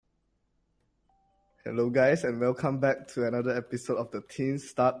Hello, guys, and welcome back to another episode of the Teen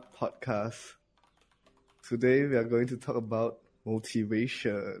Start Podcast. Today, we are going to talk about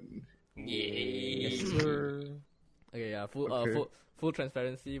motivation. Yes, sir. Okay, yeah. Okay. Full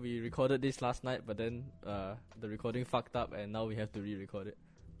transparency. We recorded this last night, but then the recording fucked up, and now we have to re-record it.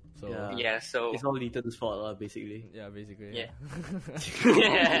 So so It's all Ethan's fault, basically. yeah, basically.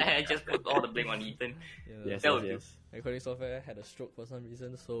 yeah, just put all the blame on Ethan. Yeah. Yes. Recording software had a stroke for some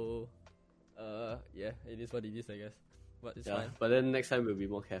reason, so yeah, it is what it is, I guess. But it's fine. But then next time we'll be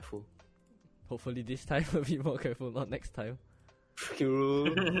more careful. Hopefully this time we'll be more careful, not next time.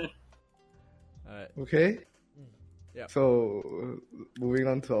 Alright. Okay? Yeah. So, moving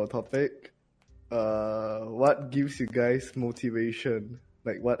on to our topic. What gives you guys motivation?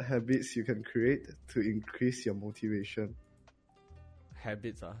 Like, what habits you can create to increase your motivation?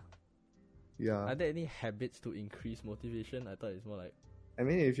 Habits Yeah. Are there any habits to increase motivation? I thought it's more like I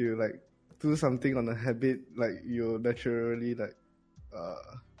mean, if you, do something on a habit, you naturally,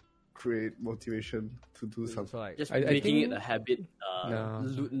 create motivation to do something. so like Just I making think- it a habit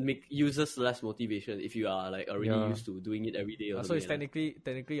make users less motivation if you are already used to doing it every day. Or so it's something like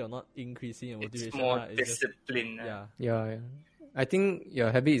technically you're not increasing your motivation. It's more It's just- discipline. yeah. Yeah. I think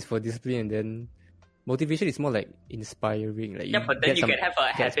your habit is for discipline, and then motivation is more like inspiring. Like Yeah, but then you get can have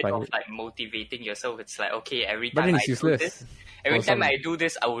a get habit of inspired. motivating yourself. It's like, okay, every But time then I it's do useless. this, every Or time some- I do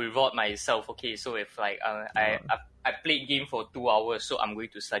this, I will reward myself. Okay, so if I played game for 2 hours, so I'm going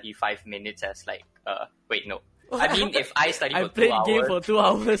to study 5 minutes as wait, no. I mean, if I study I for 2 played hours, game for 2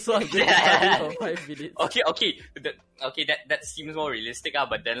 hours, so I'm going to study for 5 minutes. okay, that seems more realistic,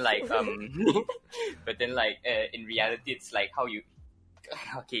 but then in reality, it's like how you,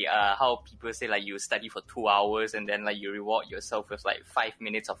 how people say you study for 2 hours and then you reward yourself with 5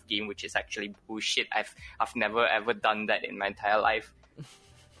 minutes of game, which is actually bullshit. I've never ever done that in my entire life.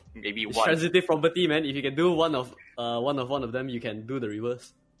 Maybe It's once. transitive property, man. If you can do one of them, you can do the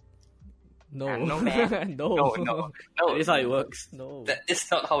reverse. No. No, man. no. No. That's how it works. No. That is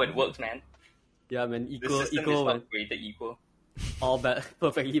not how it works, man. Yeah, man. The Equal, system equal, is man. not created equal.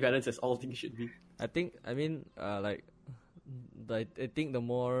 Perfectly balanced as all things should be. I think I think the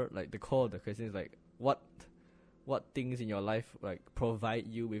more the core of the question is what things in your life provide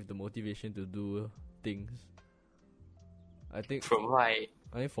you with the motivation to do things. I think Provide.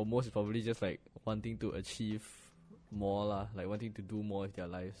 I think for most it's probably just wanting to achieve more lah, wanting to do more with their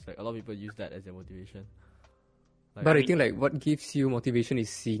lives. A lot of people use that as their motivation. But I think what gives you motivation is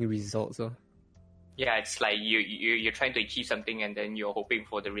seeing results. Yeah, it's you're trying to achieve something and then you're hoping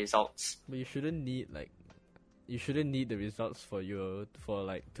for the results. But you shouldn't need the results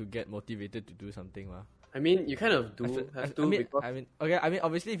to get motivated to do something, lah. I mean, you kind of do have to because I mean,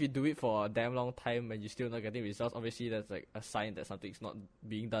 obviously, if you do it for a damn long time and you're still not getting results, obviously that's a sign that something's not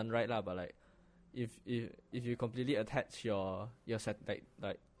being done right, lah. But if you completely attach your set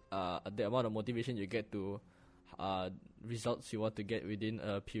the amount of motivation you get to results you want to get within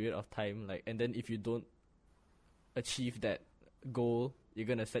a period of time, and then if you don't achieve that goal, you're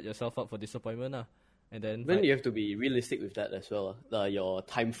gonna set yourself up for disappointment, lah. And then you have to be realistic with that as well. Your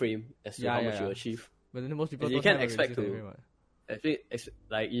time frame as to how much you achieve. But then most people You don't can't have a expect realistic to- time frame,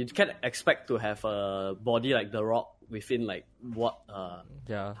 I think you can't expect to have a body like The Rock within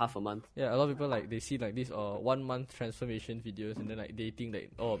yeah. half a month. Yeah, a lot of people they see this 1 month transformation videos, and then they think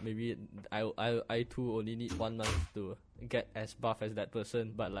maybe I too only need 1 month to get as buff as that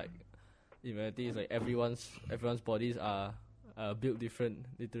person. But in reality, it's everyone's bodies are built different,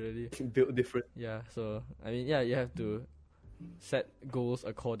 literally. Built different. Yeah, so I mean, you have to set goals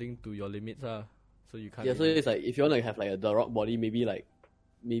according to your limits, so you can't. Yeah, so it's if you want to have a The Rock body, maybe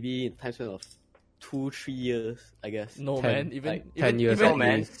in time span of 2-3 years, I guess. No 10, man, even 10 years. even No,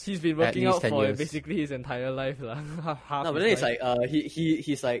 man. he's been At working least out 10 for years. basically his entire life, lah. Half No, but his then life. it's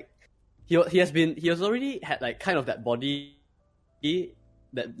he has already had kind of that body,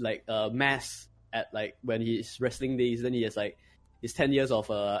 that mass at when his wrestling days. Then he has his 10 years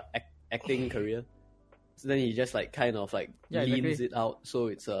of acting career. So then he just kind of Yeah, leans exactly. it out, so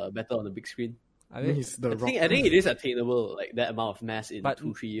it's better on the big screen. I mean, He's the I think it is attainable, that amount of mass in But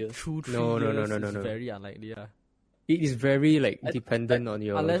 2-3 years. 2-3 No, years no, is no. very unlikely, It is very dependent on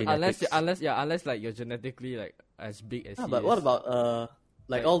your genetics. unless you're genetically as big as he But is. what about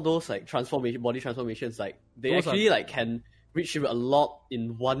all those body transformations? They Those actually can reach a lot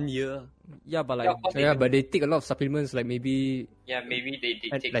in 1 year. Yeah, but But they take a lot of supplements, maybe Maybe they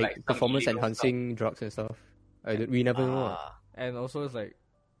take some performance illegal enhancing drugs and stuff. We never know. and also it's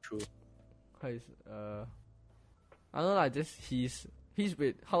True. how is I don't know, just he's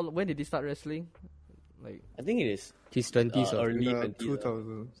when did he start wrestling? I think it is His 20s or early In the 20s.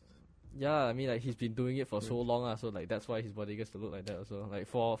 2000s. Yeah, I mean, like, he's been doing it for so long, so like that's why his body gets to look like that. Also, like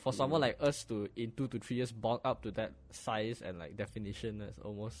for someone like us to in 2 to 3 years bulk up to that size and like definition, that's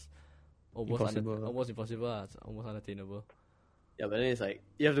almost Impossible. almost impossible. It's almost unattainable. Yeah, but then it's like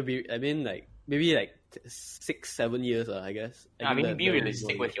you have to be. I mean, like maybe like 6-7 years, I guess. I mean, think be that will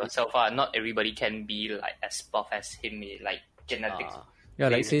realistic go- with yourself. Not everybody can be like as buff as him. Like genetics. Yeah,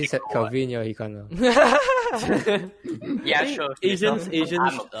 like plays a say big role, Calvin, yeah, he can't. Yeah, sure. Asians,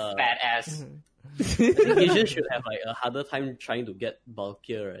 I'm a uh, fat ass. I think Asians should have like a harder time trying to get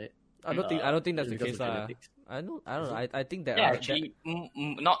bulkier, right? I don't think that's the because case. of genetics. I don't know. I think that, Yeah, that actually,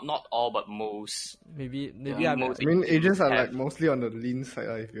 not all, but most. maybe Yeah, I'm most- I mean, Asians are have- like mostly on the lean side,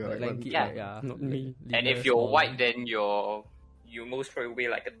 if you're like lanky, Yeah. yeah. Not me. And if you're white, then you most probably weigh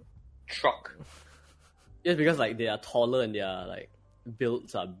like a truck. Yes, because like they are taller and their like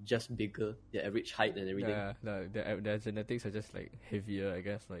builds are just bigger, their average height and everything. yeah, their genetics are just like heavier, I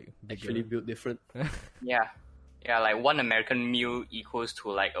guess, like bigger. Actually built different. Yeah, yeah, like one American meal equals to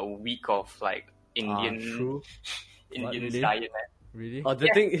like a week of like Indian True. Indian really? diet. Man. Really? The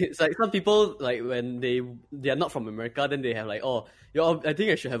thing is like some people like when they are not from America, then they have like I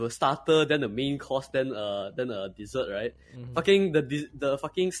think I should have a starter, then a main course, then a dessert, right? Mhm. Fucking the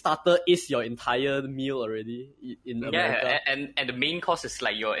fucking starter is your entire meal already in America. Yeah, and the main course is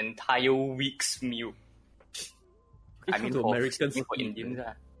like your entire week's meal. I mean, to for Americans, for Indians,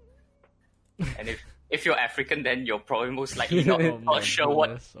 and if you're African, then you're probably most likely not, Oh my not sure what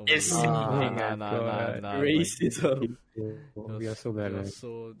goodness, oh my is. goodness. Ah, Nah, racism. We are so bad, You're man.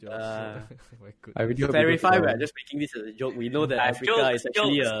 so Uh, oh my goodness. I really To hope we go clarify, to- we're just making this as a joke. We know that Africa Jokes, is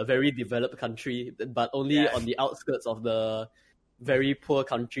actually jokes. a very developed country, but only Yeah. on the outskirts of the very poor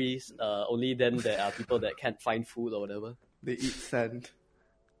countries. Only then there are people that can't find food or whatever. they eat sand.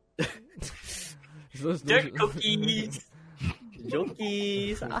 Dirt cookies.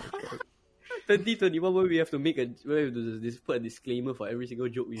 Jokies. 2021, where we have to make put a disclaimer for every single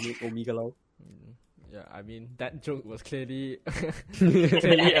joke we make. Omega Lau. Yeah, I mean that joke was clearly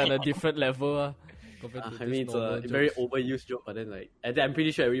clearly on a different level compared to I this mean, it's normal a jokes. very overused joke, but then like I'm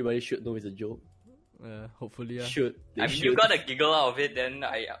pretty sure everybody should know it's a joke. Hopefully, yeah. Should. They I mean, should. you got a giggle out of it, then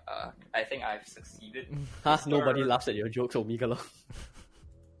I think I've succeeded. Nobody laughs at your jokes, Omega Lau.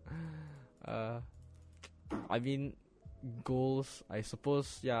 I mean, goals, I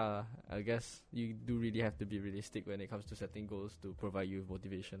suppose, yeah, I guess you do really have to be realistic when it comes to setting goals to provide you with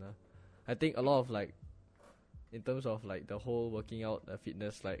motivation. I think a lot of like, in terms of like the whole working out,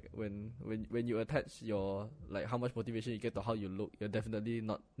 fitness, like when you attach your like how much motivation you get to how you look, you're definitely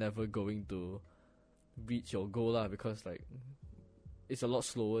never going to reach your goal because like it's a lot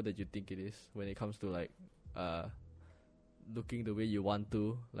slower than you think it is when it comes to like looking the way you want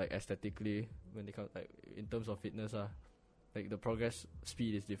to, like aesthetically, when it comes like in terms of fitness like the progress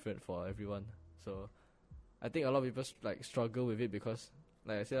speed is different for everyone. So I think a lot of people like struggle with it because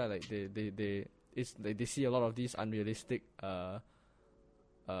like I said, like they see a lot of these unrealistic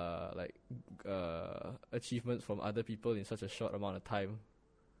achievements from other people in such a short amount of time.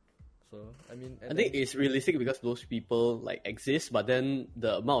 So I mean, I think it's realistic because those people like exist, but then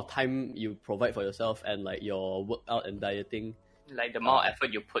the amount of time you provide for yourself and like your workout and dieting. Like the amount of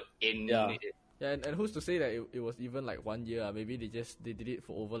effort you put in. Yeah. yeah, and who's to say that it was even like 1 year? Maybe they did it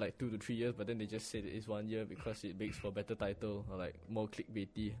for over like 2 to 3 years, but then they just said it's 1 year because it makes for a better title or like more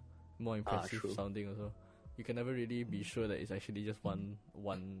clickbaity, more impressive true. sounding. Also, you can never really be sure that it's actually just one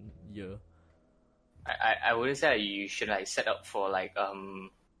year. I wouldn't say that you should like set up for a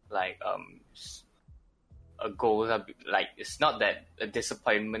goal. Like it's not that a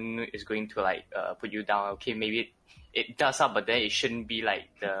disappointment is going to like put you down. Okay, maybe it does but then it shouldn't be like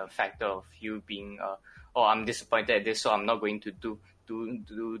the factor of you being I'm disappointed at this, so I'm not going to do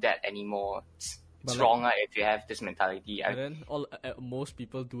that anymore. It's But wrong if you have this mentality. And then most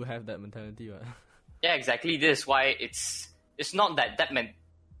people do have that mentality, right? Yeah, exactly. This is why it's not that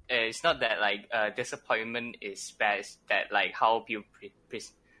it's not that like disappointment is bad. It's that like how people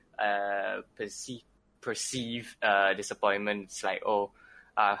perceive disappointment. It's like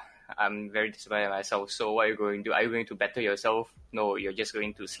I'm very disappointed in myself. So what are you going to do? Are you going to better yourself? No, you're just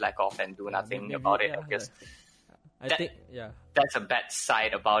going to slack off and do nothing Maybe, about it. yeah, Because I that- think that's a bad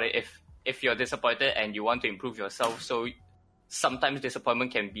side about it. If you're disappointed and you want to improve yourself, so sometimes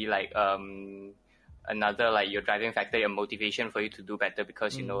disappointment can be like another like your driving factor, your motivation for you to do better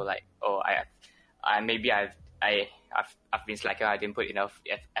because you know like I've been slacking, I didn't put enough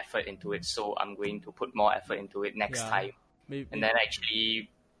effort into it, so I'm going to put more effort into it next Yeah. time, maybe, and then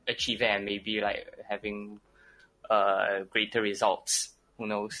actually achieve it and maybe like having greater results. Who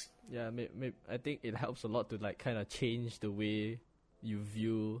knows? yeah, I think it helps a lot to like kind of change the way you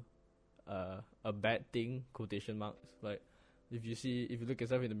view a bad thing, quotation marks. Like if you look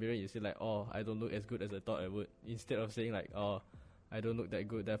yourself in the mirror, you say like, oh, I don't look as good as I thought I would. Instead of saying like, oh, I don't look that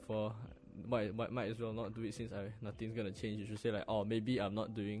good, therefore might as well not do it since nothing's gonna change. You should say like, oh, maybe I'm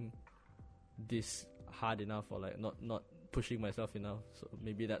not doing this hard enough, or like not pushing myself enough. So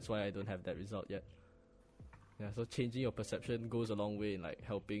maybe that's why I don't have that result yet. Yeah, so changing your perception goes a long way in like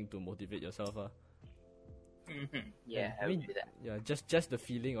helping to motivate yourself. Yeah, I would do that. Yeah, just the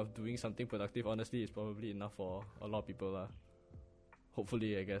feeling of doing something productive, honestly, is probably enough for a lot of people.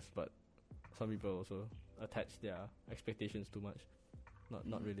 Hopefully, I guess, but some people also attach their expectations too much.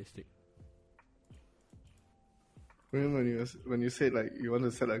 Not realistic. When you say like you want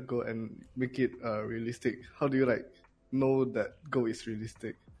to set a goal and make it realistic, how do you like know that goal is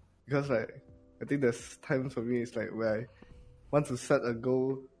realistic? Because like I think there's times for me it's like where I want to set a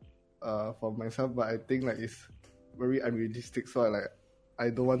goal for myself, but I think like it's very unrealistic, so I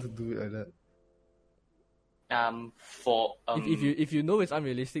don't want to do it like that. If you know it's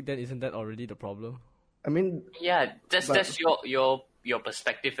unrealistic, then isn't that already the problem? I mean, yeah, that's your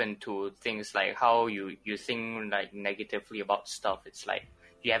perspective into things, like how you think like negatively about stuff. It's like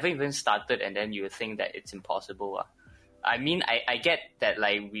you haven't even started and then you think that it's impossible. I mean, I get that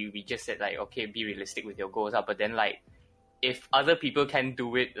like we just said like, okay, be realistic with your goals, but then like if other people can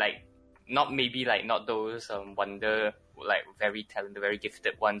do it, like not those wonder, like very talented, very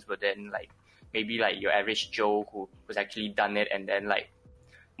gifted ones, but then like maybe like your average Joe who's actually done it, and then like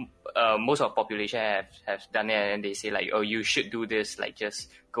most of the population have done it, and they say like, oh, you should do this, like just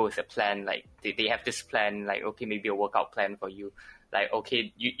go with a plan. Like they have this plan, like okay, maybe a workout plan for you. Like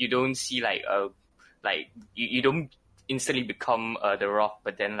okay, you don't see like you don't instantly become The Rock,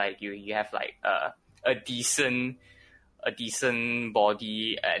 but then like you have like a decent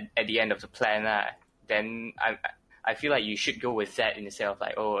body at the end of the plan. Then I feel like you should go with that instead of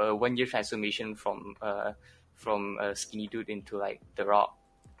like, oh, a 1 year transformation from a skinny dude into like The Rock.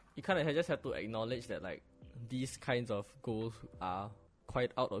 You kind of just have to acknowledge that like these kinds of goals are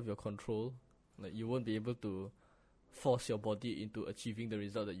quite out of your control. Like you won't be able to force your body into achieving the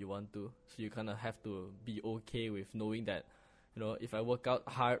result that you want to. So you kind of have to be okay with knowing that, you know, if I work out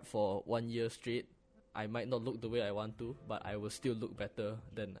hard for 1 year straight, I might not look the way I want to, but I will still look better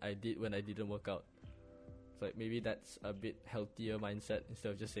than I did when I didn't work out. So like maybe that's a bit healthier mindset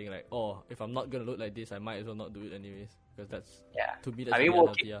instead of just saying like, oh, if I'm not gonna look like this, I might as well not do it anyways. Because that's, to me, that's I mean,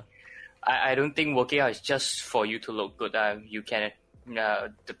 unhealthy. I don't think working out is just for you to look good. You can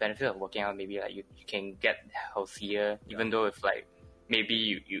the benefit of working out, maybe like you can get healthier, even though if like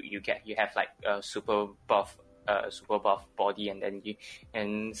maybe you have like a super buff body, and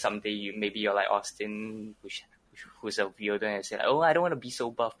then someday maybe you're like Austin, who's a weirdo, and say like, oh, I don't want to be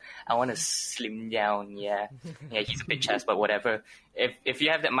so buff, I want to slim down. Yeah, he's a bit chest, but whatever. If you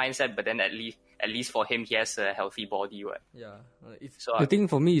have that mindset, but then at least for him, he has a healthy body, right? Yeah. So the thing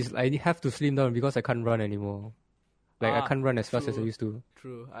for me is I have to slim down because I can't run anymore. Like I can't run as fast as I used to.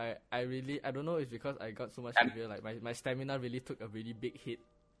 True. I don't know, it's because I got so much heavier. Like my stamina really took a really big hit.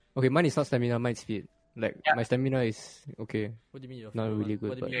 Okay, mine is not stamina, mine is speed. Like my stamina is okay. What do you mean you're not really good?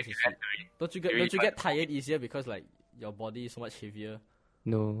 What do you mean yours is speed? Don't you get tired easier because like your body is so much heavier?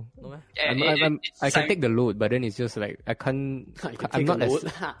 No. No man? I can take the load, but then it's just like I can't. I'm not as.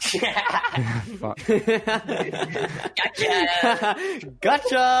 Fuck.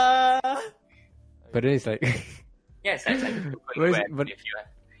 Gotcha. But then it's like. Yes, that's like but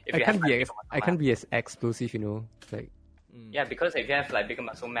I can't be as explosive, you know, like. Yeah, because if you have like bigger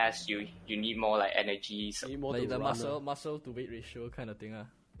muscle mass, you need more like energy. So you need more like the muscle to weight ratio kind of thing.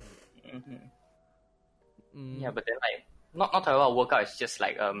 Yeah, but then like not talking about workout. It's just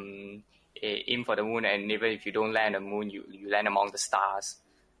like aim for the moon, and even if you don't land on the moon, you land among the stars.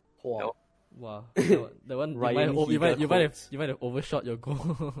 Wow. You know? Wow. The one you might have overshot your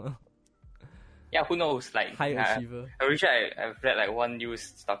goal. Yeah, who knows? Like high achiever. I've read like one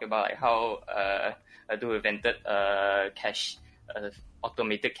news talking about like how a dude invented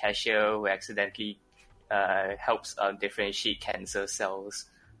automated cashier who accidentally helps differentiate cancer cells.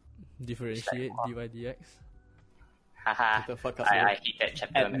 Differentiate like, DYDX. Haha. I hate that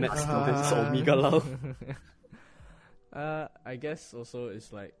chapter. At med students Omega Lao. I guess also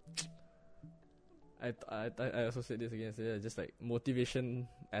it's like I also said this again. Just like motivation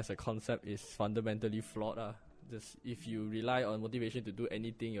as a concept is fundamentally flawed. Just if you rely on motivation to do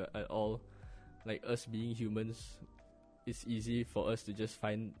anything at all, like us being humans, it's easy for us to just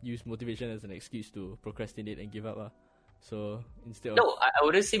use motivation as an excuse to procrastinate and give up. So instead of I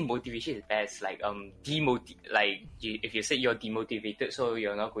wouldn't say motivation is best. Like if you say you're demotivated, so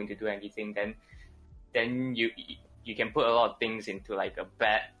you're not going to do anything, then you can put a lot of things into like a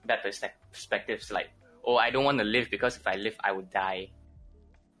bad perspectives, like, oh, I don't want to live because if I live I would die.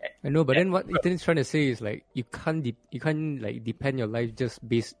 I know, but then what Ethan is trying to say is like you can't like depend your life just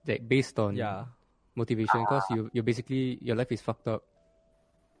based on motivation, because you're basically, your life is fucked up.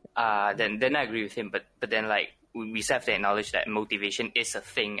 Then I agree with him, but then like we still have to acknowledge that motivation is a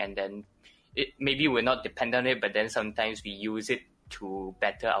thing, and then maybe we're not dependent on it, but then sometimes we use it to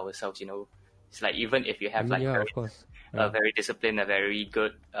better ourselves. It's like, even if you have like of course. a very disciplined, a very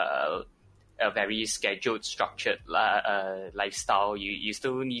good, a very scheduled, structured lifestyle, you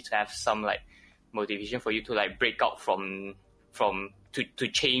still need to have some like motivation for you to like break out from to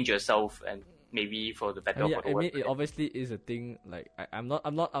change yourself, and maybe for the better. I mean, it obviously is a thing. Like I'm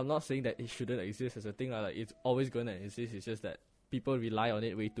not saying that it shouldn't exist as a thing. Like it's always gonna exist. It's just that people rely on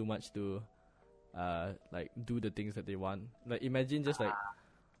it way too much to like do the things that they want. Like imagine just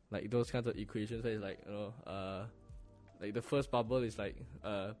like those kinds of equations where it's like, like the first bubble is like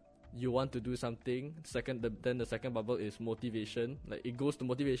you want to do something. Then the second bubble is motivation. Like it goes to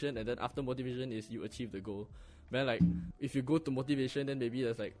motivation, and then after motivation is you achieve the goal. Then like if you go to motivation, then maybe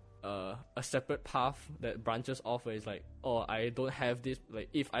there's like a separate path that branches off where it's like, oh, I don't have this. Like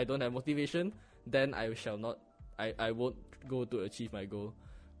if I don't have motivation, then I shall not. I won't go to achieve my goal.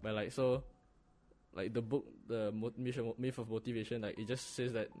 But like so, like the book, the Myth of Motivation, like it just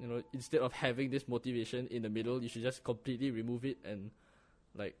says that instead of having this motivation in the middle, you should just completely remove it and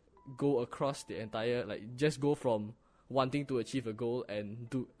like go across the entire, like just go from wanting to achieve a goal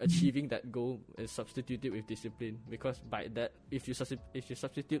and to achieving that goal and substitute it with discipline. Because by that, if you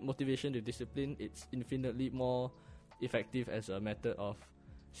substitute motivation with discipline, it's infinitely more effective as a method of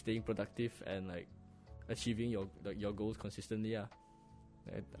staying productive and like achieving your goals consistently.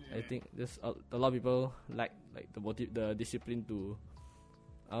 I think there's a lot of people lack like the discipline to,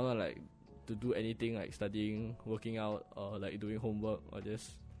 I don't know, like to do anything like studying, working out, or like doing homework, or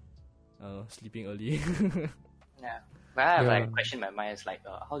just sleeping early. Yeah, but I have like a question in my mind is like,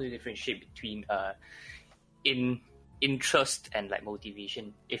 how do you differentiate between interest and like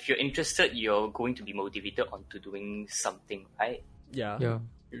motivation? If you're interested, you're going to be motivated onto doing something, right? Yeah.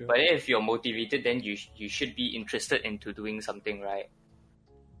 But if you're motivated, then you should be interested into doing something, right?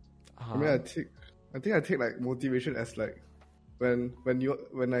 I mean, I think I take like motivation as like when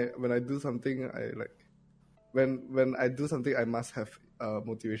I do something, I like when I do something, I must have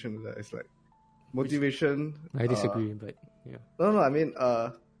motivation with that. It's like motivation. I disagree, but yeah. No, I mean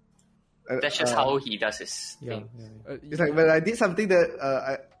that's just how he does his thing. Yeah. It's like when I did something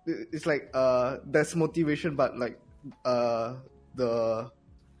that it's like that's motivation, but like the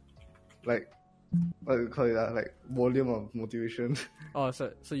like what do you call it, like volume of motivation. Oh,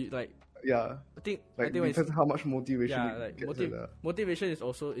 so you like, yeah. I think depends how much motivation. Yeah, like motivation is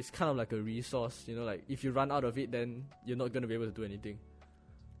kind of like a resource. Like if you run out of it, then you're not gonna be able to do anything.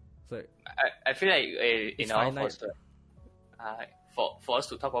 So I feel like for us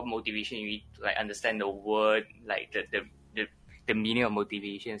to talk about motivation, you need to like understand the word, like the meaning of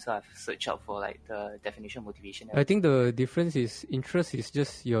motivation. So I've searched out for like the definition of motivation. I think the difference is interest is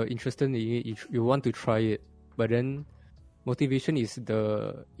just you're interested in it, you want to try it, but then motivation is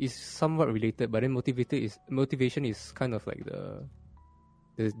somewhat related. But then motivation is kind of like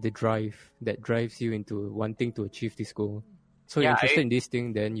the drive that drives you into wanting to achieve this goal. So you're interested in this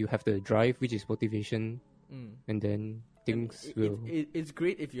thing, then you have the drive, which is motivation, and then things will. It's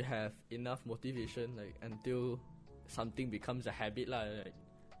great if you have enough motivation, like until something becomes a habit, lah. Like,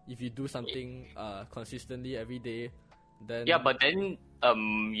 if you do something consistently every day, then but then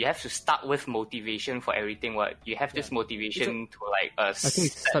you have to start with motivation for everything. What you have this motivation to like I think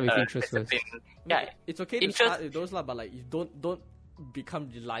it's start with interest first. Yeah, it's okay to start with those, lah, but like you don't become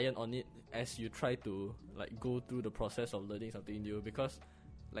reliant on it as you try to like go through the process of learning something new, because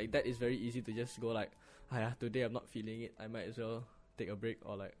like that is very easy to just go like, today I'm not feeling it, I might as well take a break,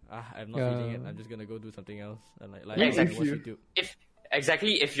 or like I'm not feeling it, I'm just gonna go do something else, and like watch YouTube.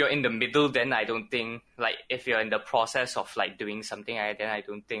 If you're in the middle, then I don't think, like if you're in the process of like doing something, then I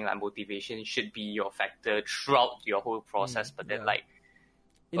don't think like motivation should be your factor throughout your whole process. But then like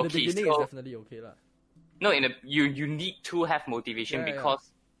in the beginning, it's definitely okay, lah. No, you need to have motivation, because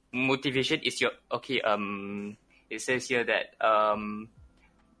motivation is your it says here that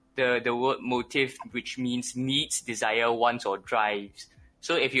the word motive, which means needs, desire, wants, or drives.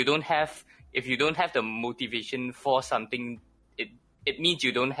 So if you don't have the motivation for something, it means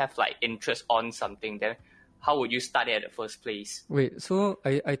you don't have like interest on something. Then how would you start it at the first place? Wait, so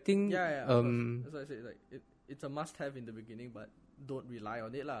I think that's why I say like it's a must have in the beginning, but don't rely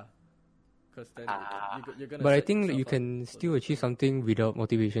on it, lah. Because then you're gonna. But I think you can still achieve something without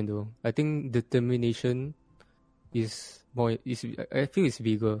motivation, though. I think determination is more. I feel it's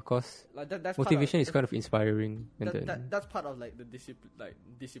bigger because Like that's motivation part is kind of inspiring, and that's part of like the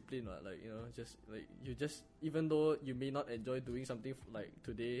discipline, right? Like, you know, just like you just, even though you may not enjoy doing something like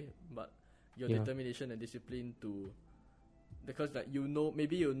today, but your Yeah. determination and discipline to, because like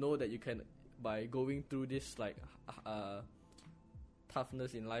maybe you know that you can, by going through this like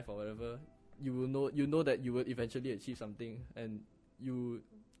toughness in life or whatever, you know that you will eventually achieve something, and you're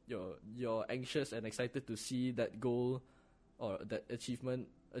anxious and excited to see that goal or that achievement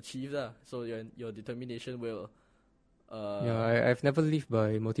achieved. So your determination will. I've never lived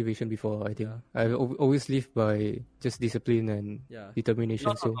by motivation before. I think Yeah. I've always lived by just discipline and Yeah.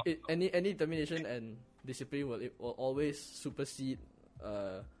 determination. So Any determination and discipline will always supersede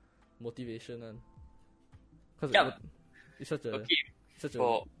motivation, and because Yeah. it's such a Okay. such a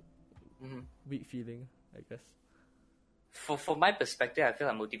For Mhm. weak feeling, I guess. For my perspective, I feel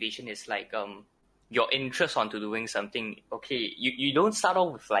like motivation is like your interest onto doing something. Okay, you don't start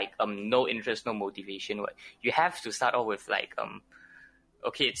off with like no interest, no motivation. What you have to start off with like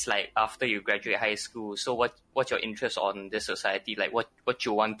okay, it's like after you graduate high school. So what's your interest on this society? Like what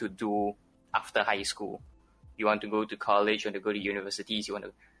you want to do after high school? You want to go to college, you want to go to universities, you want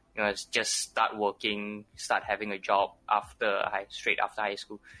to just start working, start having a job straight after high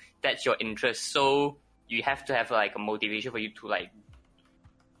school. That's your interest. So you have to have like a motivation for you to like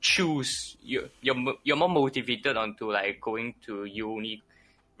choose. You're more motivated onto like going to uni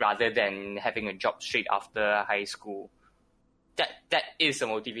rather than having a job straight after high school. That is a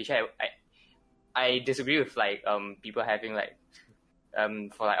motivation. I disagree with like people having like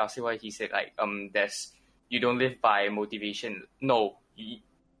for like I'll say what he said, like there's, you don't live by motivation. No,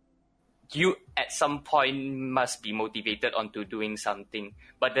 you at some point must be motivated onto doing something.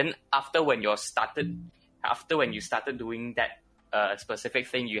 But then after when you started doing that specific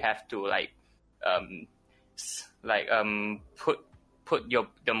thing, you have to put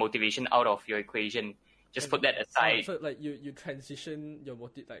the motivation out of your equation. Just put that aside. So like you transition your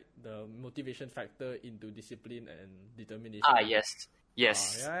the motivation factor into discipline and determination. Yes.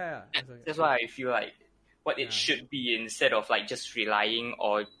 Yeah. That's why I feel like what it should be, instead of like just relying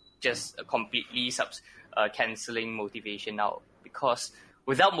or just completely cancelling motivation out. Because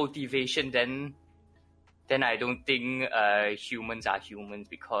without motivation, then I don't think humans are humans,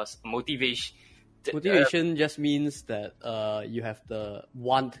 because motivation just means that you have the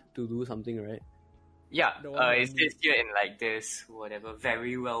want to do something, right? Yeah, The one it says here in like this, whatever,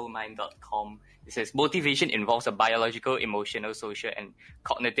 verywellmind.com. It says motivation involves a biological, emotional, social, and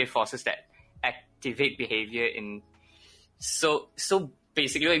cognitive forces that activate behavior in. So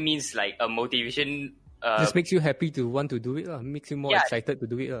basically, what it means like a motivation. just makes you happy to want to do it, makes you more excited to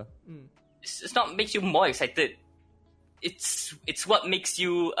do it. It's not makes you more excited. It's what makes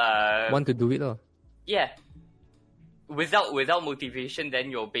you Want to do it. yeah. Without motivation,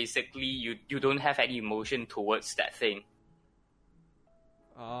 then you're basically you don't have any emotion towards that thing.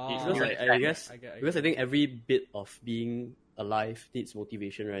 Oh, Because I guess I get because I think every bit of being alive needs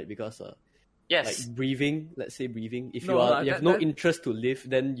motivation, right? Because Yes. like breathing, let's say breathing. If No, you have that- no that- interest to live,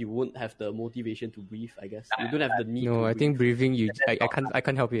 then you won't have the motivation to breathe. I guess you don't have the need. No, to I think breathe. breathing. I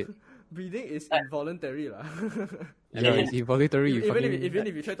can't help it. breathing is involuntary, lah. Yeah, it's involuntary. You Even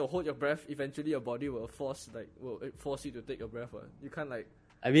if you try to hold your breath, eventually your body will force you to take a breath. You can't like.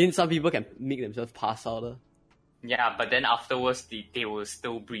 I mean, some people can make themselves pass out. Yeah, but then afterwards they will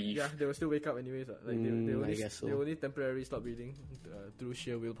still breathe. Yeah, they will still wake up anyways. Like they I only guess so. they only temporarily stop breathing through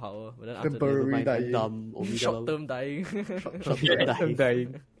sheer willpower. But then after Temporary Never mind, I'm dying. dumb. Omega. short term dying. I'm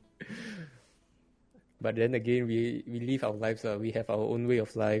dying. But then again, we live our lives. We have our own way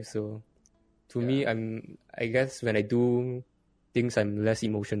of life. So, to me, I guess when I do things, I'm less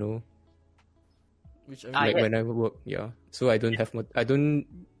emotional. Which Like when I work, So I don't I don't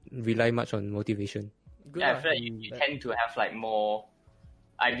rely much on motivation. good Yeah, I lah. feel like you tend to have like more.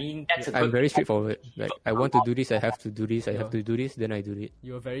 I mean, that's a I'm good very point. straightforward. Like I want to do this, I have to do this. I have to do this, then I do it.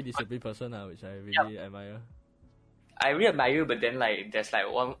 You're a very disciplined person, which I really admire. I really admire you, but then like there's like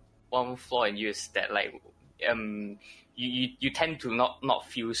one flaw in you is that like you tend to not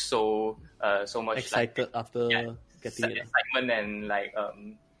feel so much Excited after getting like it. excitement and like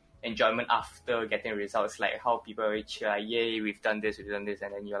enjoyment after getting results. Like how people reach yay, we've done this, and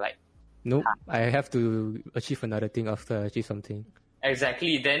then you're like, Nope, I have to achieve another thing after I achieve something.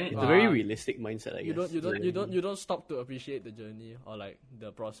 exactly. Then It's a very realistic mindset, I You guess. you don't stop to appreciate the journey or like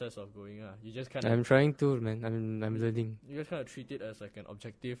the process of going. You just kind of I'm trying to, man. I'm learning. you just kind of treat it as like an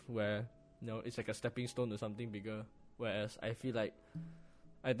objective where it's like a stepping stone to something bigger. Whereas I feel like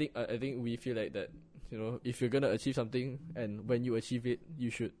I think we feel like that, if you're gonna achieve something and when you achieve it, you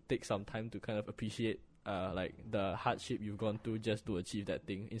should take some time to kind of appreciate like the hardship you've gone through just to achieve that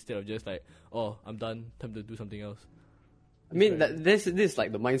thing, instead of just like, oh, I'm done, time to do something else. I mean, this is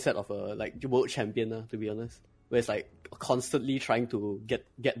like the mindset of a like world champion, to be honest. Where it's like constantly trying to get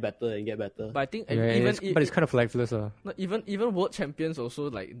better and get better. But I think but it's kind of lifeless. no, even world champions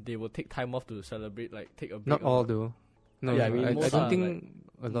also, like, they will take time off to celebrate, like take a break. Not all though. No, Yeah, I mean, I most don't are, think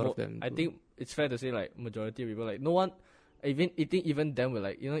a lot of them. I do. think it's fair to say, like, majority of people, like, no one, I think even them will,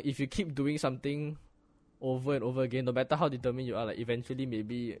 like, if you keep doing something over and over again, no matter how determined you are, like, eventually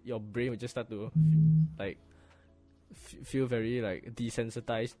maybe your brain will just start to like feel very like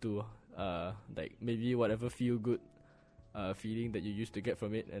desensitized to like maybe whatever feel good feeling that you used to get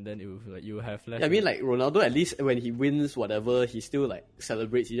from it, and then it will, like, you will have less. I mean, like Ronaldo, at least when he wins whatever, he still like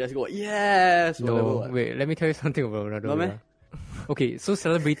celebrates. He just go, yes, whatever. No, wait. Let me tell you something about Ronaldo. No, yeah. meh? Okay, so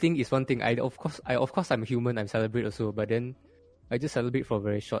celebrating is one thing. Of course, I'm human. I celebrate also, but then I just celebrate for a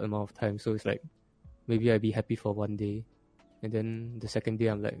very short amount of time. So it's like maybe I'd be happy for one day, and then the second day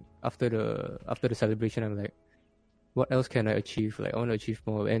I'm like, after the celebration, I'm like, what else can I achieve? Like, I want to achieve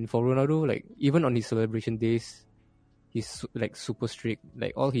more. And for Ronaldo, like, even on his celebration days, he's like super strict.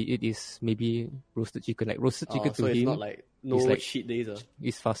 Like, all he eat is maybe roasted chicken. Like, roasted chicken So to it's him not like no it's like- cheat days.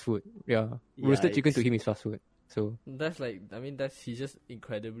 is fast food. Yeah, Yeah, roasted chicken to it's- him is fast food. So That's like, I mean, that's, he's just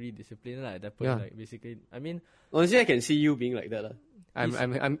incredibly disciplined, like, at that point. Yeah. Like, basically, I mean, Honestly, I can see you being like that.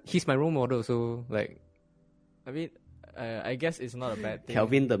 he's my role model. So like, I guess it's not a bad thing.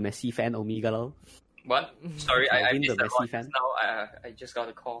 Kelvin, the Messi fan, Omega lol. What? Sorry, I Calvin, missed the that Messi one fan. just now. I just got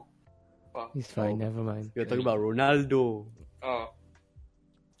a call. Wow. it's fine. Never mind. You're talking about Ronaldo. Oh.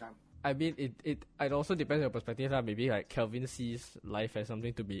 I mean, it also depends on your perspective. Maybe like Kelvin sees life as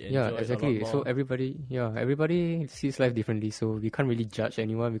something to be enjoyed. Yeah, a lot exactly. more. So everybody sees life differently. So we can't really judge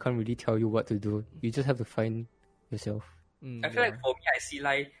anyone. We can't really tell you what to do. You just have to find yourself. I feel like for me,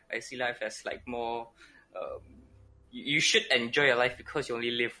 I see life as like more. You should enjoy your life because you only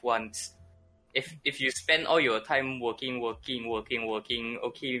live once. If you spend all your time working,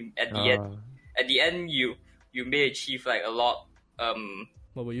 okay, at the end you may achieve like a lot.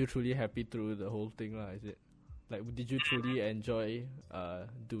 But were you truly happy through the whole thing, lah? Is it like, did you truly enjoy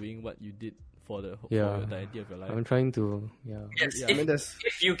doing what you did for the Yeah. for the entirety of your life? I'm trying to Yes, Yeah. I mean, there's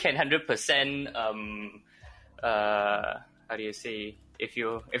if you can 100% how do you say, if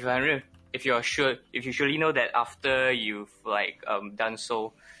you surely know that after you've like done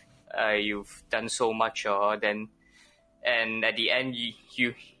so much, or then, and at the end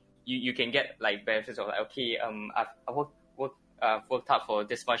you can get like benefits of like, okay, I've worked hard for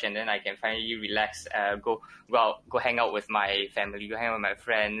this much, and then I can finally relax, go out, go hang out with my family, go hang out with my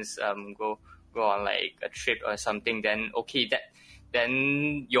friends, go on like a trip or something. Then okay,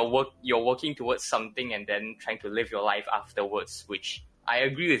 then you're working towards something, and then trying to live your life afterwards. Which I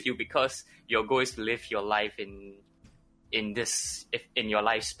agree with you, because your goal is to live your life in your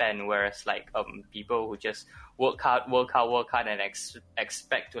lifespan, whereas like people who just work hard and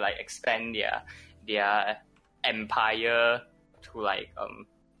expect to like expand their empire to like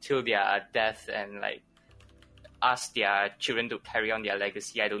till their death, and like ask their children to carry on their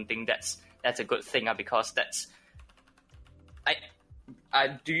legacy. I don't think that's a good thing, because that's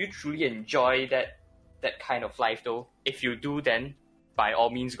do you truly enjoy that kind of life though? If you do, then by all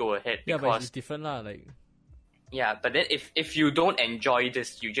means go ahead. Yeah, but Because it's different, lah. Like, yeah, but then if you don't enjoy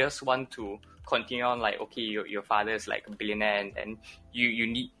this, you just want to continue on, like, okay, your father is like a billionaire, and then you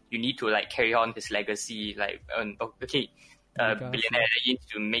need to like carry on his legacy, like billionaire, you need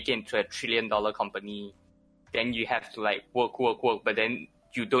to make it into $1 trillion company. Then you have to like work, but then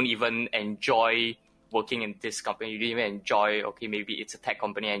you don't even enjoy working in this company. You don't even enjoy, okay, maybe it's a tech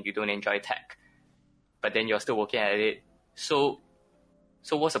company and you don't enjoy tech, but then you're still working at it. So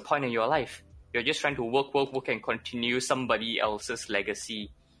what's the point in your life? You're just trying to work and continue somebody else's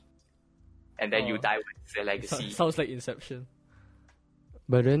legacy, and then you die with the legacy. sounds like Inception.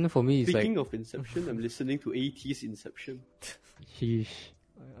 But then for me, it's Speaking of Inception, I'm listening to AT's Inception. sheesh.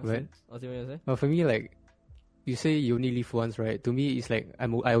 What? What's you say? Well, for me, like, you say you only live once, right? To me, it's like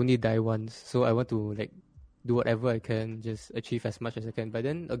I only die once, so I want to like do whatever I can, just achieve as much as I can. But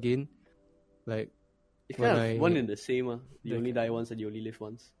then again, like, It's when kind of I- one and the same. You only die once and you only live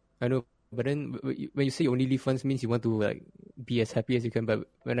once. I know, but then when you say you only live once, means you want to like be as happy as you can. But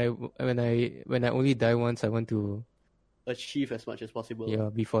when I only die once, I want to Achieve as much as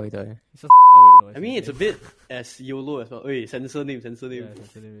possible. before I die. It's just, oh wait, no, I mean, it's a bit as YOLO as well. Wait, censor name. yeah,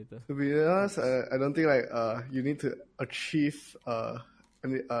 it's a later. To be honest, I don't think like you need to achieve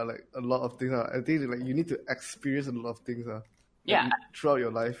like a lot of things. I think like you need to experience a lot of things. Yeah. Throughout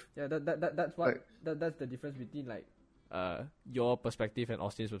your life. Yeah, that's what that's the difference between like your perspective and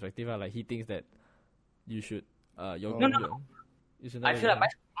Austin's perspective. Like, he thinks that you should you should I not feel like really-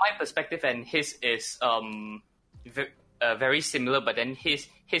 my perspective and his is very similar, but then his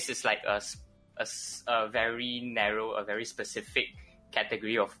is like a very narrow, a very specific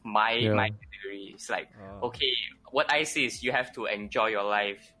category of my category. It's like okay, what I say is you have to enjoy your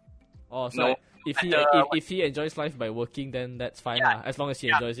life. Oh, so No, like, if he matter if he enjoys life by working, then that's fine Yeah, lah, as long as he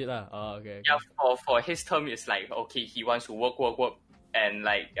enjoys it lah. Oh, okay. Yeah, for his term, it's like okay, he wants to work, and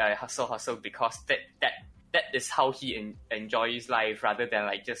like hustle because that is how he enjoys life rather than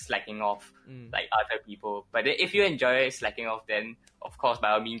like just slacking off like other people. But then if you enjoy slacking off, then of course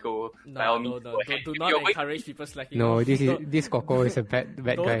by all means go. By all means, go ahead. Do If not you're going- encourage people slacking No, off. this Coco is a bad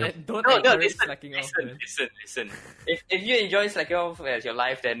guy. Don't No, encourage listen, slacking off. Man. listen. If you enjoy slacking off as your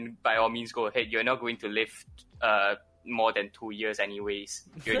life, then by all means go ahead. You're not going to live more than 2 years anyways.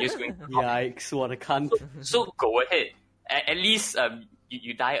 You're just going to Yikes! What a cunt. so go ahead. At least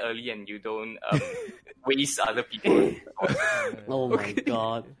you die early and you don't waste other people. Oh my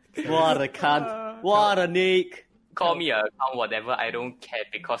god! What a cunt! What a Nick! Call me a clown, whatever. I don't care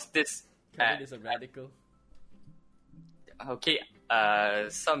because this. Kevin is a radical. Okay.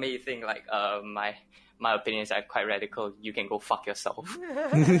 Some may think like my opinions are quite radical. You can go fuck yourself.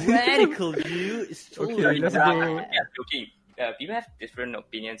 Radical, you. It's so Okay, let's radical. go. Yeah, okay. People have different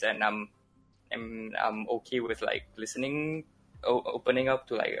opinions, and I'm okay with like listening, opening up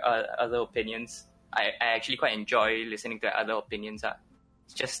to like other opinions. I actually quite enjoy listening to other opinions.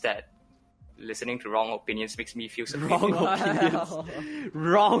 It's just that listening to wrong opinions makes me feel superior. Wrong opinions.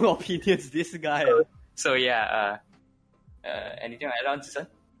 Wrong opinions. This guy. So yeah. Anything to add on, Susan?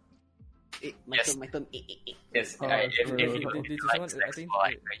 My Yes. turn. My turn. Yes. Oh, if bro. you Did like someone- I sex, think- or,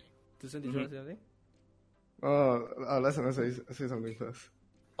 like, Susan, did you want to say something? Let's say something first.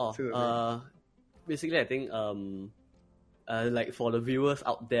 Oh, Say that basically, I think like for the viewers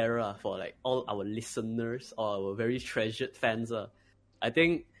out there, for like all our listeners or our very treasured fans, I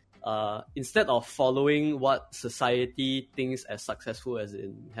think instead of following what society thinks as successful, as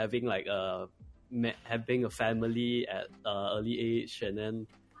in having like having a family at early age and then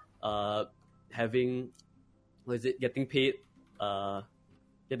having getting paid a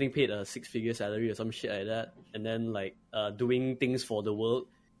 6-figure salary or some shit like that, and then like doing things for the world.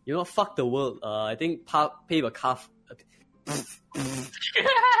 You know, fuck the world. I think pave a calf.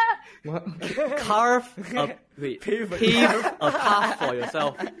 What? Carve a pave a path for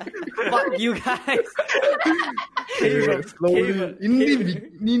yourself. Fuck you guys. Slowly.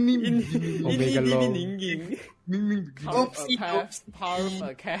 Omega Law. Carve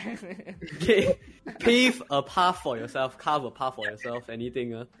a cat. Okay, pave a path for yourself. Carve a path for yourself. Anything.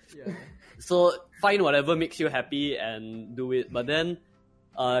 Yeah. So find whatever makes you happy and do it. But then,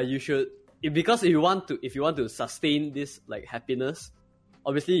 you should because if you want to sustain this like happiness,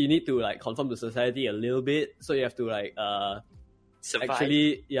 obviously you need to like conform to society a little bit. So you have to like survive.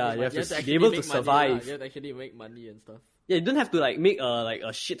 actually you have to actually be able to make money, survive. you have to actually make money and stuff. Yeah, you don't have to like make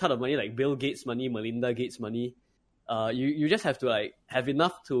a shit ton of money like Bill Gates money, Melinda Gates money. You just have to like have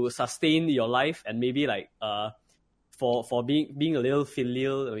enough to sustain your life and maybe like for being a little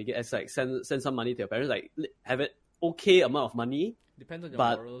filial, we get like send some money to your parents, like have it okay amount of money. Depends on your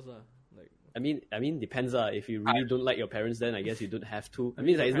But- morals, like I mean depends. If you really don't like your parents, then I guess you don't have to. I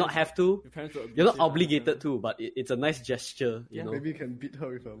mean, like, it's not have to. your parents will You're not abuse you, obligated to, but it's a nice gesture, you know. Maybe you can beat her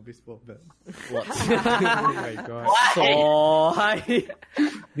with a baseball bat. What? Oh my god. So hi.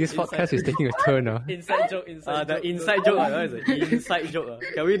 This podcast is taking a turn. Inside joke, inside The joke. inside joke. That is an inside joke.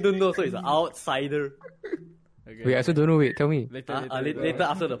 Can we don't know? So it's an outsider. Okay. Wait, I also don't know. Wait, tell me. Later. Later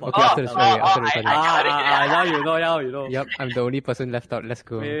after the podcast. Okay, after the story. After the story. Now you know. Yep, I'm the only person left out. Let's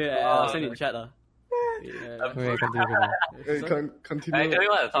go. Wait, send in chat. Wait, continue. Continue. I don't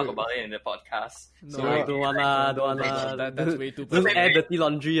want to talk about it in the podcast. No, So, Don't wanna. That's way too Don't personal. air dirty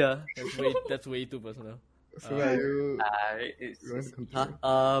laundry. That's way too personal. So are you It's, want to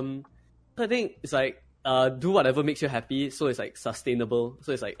continue? I think it's like do whatever makes you happy. So it's like sustainable.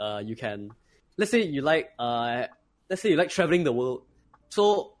 So it's like you can, let's say you like traveling the world.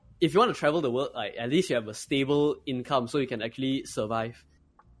 So if you want to travel the world, like at least you have a stable income, so you can actually survive.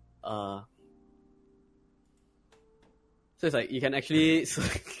 So it's like you can actually.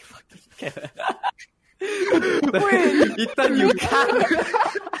 Ethan, you can't.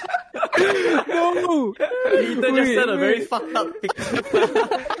 No! Ethan just sent a very fucked up picture.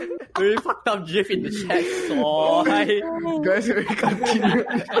 Very fucked up gif in the chat. So Guys, can we continue?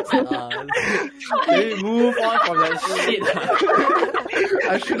 can we move on from that shit?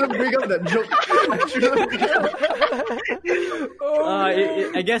 I shouldn't bring up that joke. I shouldn't bring up.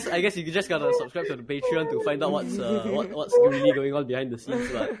 I guess you just gotta subscribe to the Patreon to find out what's really going on behind the scenes.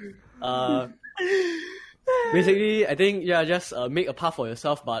 But Basically, I think just make a path for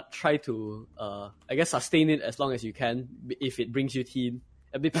yourself, but try to I guess sustain it as long as you can. If it brings you teen,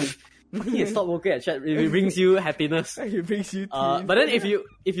 a bit. Stop working at chat. If it brings you happiness, It brings you. but then if you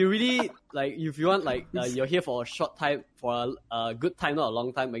really like, if you want like you're here for a short time, for a good time, not a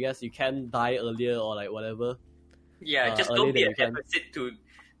long time, I guess you can die earlier or like whatever. Yeah, just earlier don't be than a you can. deficit to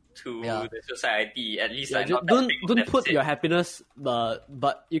Yeah. the society. At least Yeah, I'm just not that big of a don't put deficit. your happiness,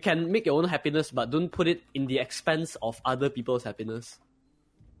 but you can make your own happiness, but don't put it in the expense of other people's happiness.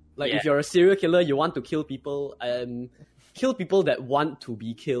 Like Yeah. if you're a serial killer, you want to kill people, kill people that want to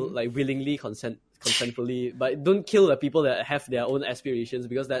be killed, like willingly, consentfully, but don't kill the people that have their own aspirations,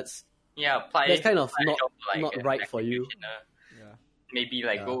 because that's apply kind of apply not- job, like, not right for you. Yeah. Maybe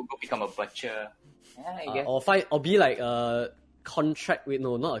like Yeah. go become a butcher. Yeah, I guess. or be like a contract. Wait,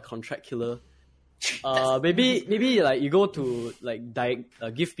 no, not a contract killer. Maybe like you go to like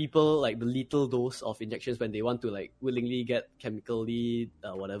give people like the lethal dose of injections when they want to like willingly get chemically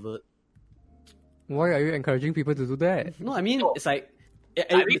whatever. Why are you encouraging people to do that? No, I mean it's like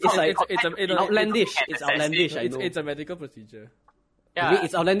I mean, it's like it's outlandish. it's It's outlandish. I know. It's a medical procedure. I mean,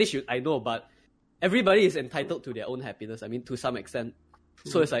 it's outlandish. I know, but everybody is entitled to their own happiness. I mean, to some extent.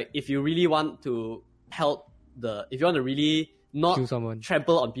 So it's like if you really want to help if you want to really not Kill someone.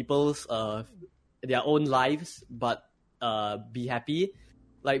 trample on people's their own lives, but be happy,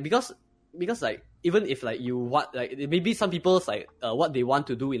 like because like even if like you want, like maybe some people's like what they want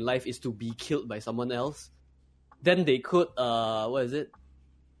to do in life is to be killed by someone else, then they could what is it?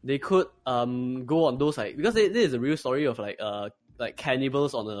 They could go on those like, because this is a real story of like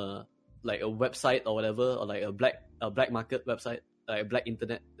cannibals on a website or whatever, or like a black market website, like a black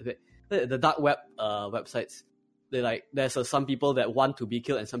internet, the dark web websites. They like there's some people that want to be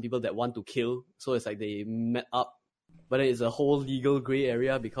killed and some people that want to kill, so it's like they met up, but then it's a whole legal gray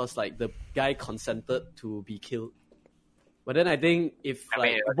area because like the guy consented to be killed. But then I think if I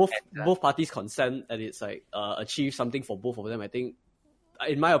mean, both parties consent and it's like achieve something for both of them, I think,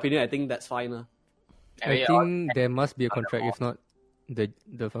 in my opinion, I think that's fine. I think there must be a contract. If not, the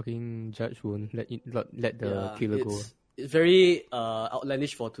fucking judge won't let the killer go. It's very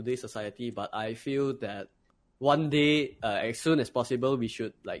outlandish for today's society, but I feel that one day, as soon as possible, we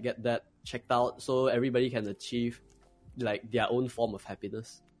should like get that checked out so everybody can achieve like their own form of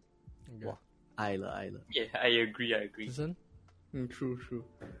happiness. Okay. Wow. Isla. Yeah, I agree. Listen, True.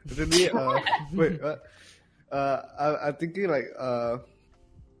 Actually, wait, what? I'm thinking like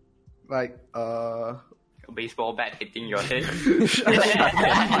A baseball bat hitting your head.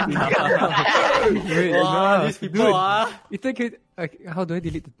 Wait, Wow, no, these people dude. You think it? How do I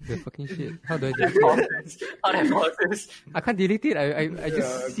delete the fucking shit? How do I delete it? How that process? I can't delete it. I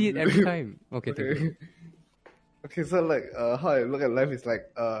just see it every time. Okay, thank you. Okay, so like how I look at life is like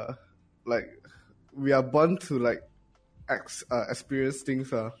we are born to like experience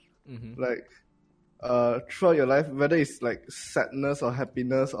things like throughout your life, whether it's like sadness or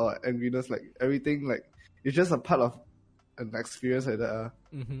happiness or angriness, like everything, like it's just a part of an experience like that.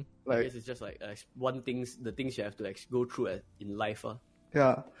 Mm-hmm. I Like guess it's just like the things you have to go through in life.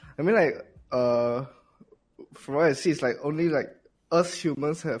 yeah, I mean like from what I see, it's like only like us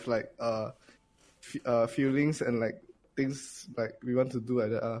humans have like feelings and like things like we want to do like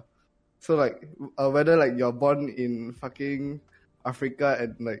that. So like whether like you're born in fucking Africa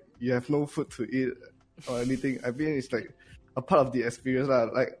and like you have no food to eat or anything, I mean it's like a part of the experience lah.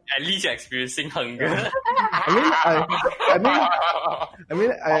 Like At least you're experiencing hunger. I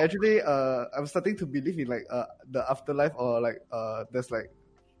mean I actually I'm starting to believe in like the afterlife, or like there's like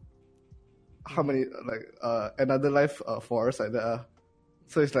how many like another life for us like that.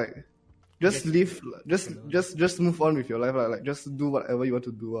 So it's like just live, just move on with your life lah. Like just do whatever you want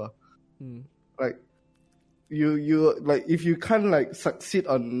to do. Like you like if you can't like succeed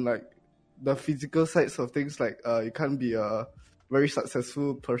on like the physical sides of things, like you can't be a very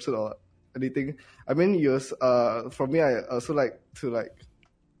successful person or anything. I mean, for me, I also like to like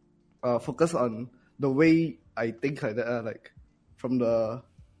focus on the way I think like that, like from the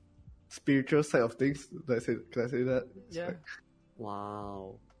spiritual side of things. Can I say that? Yeah.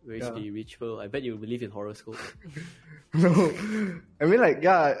 Wow, very spiritual. I bet you believe in horoscopes. No, I mean like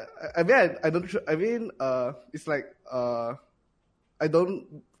yeah. I mean I don't. I mean it's like I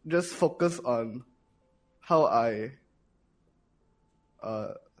don't just focus on how I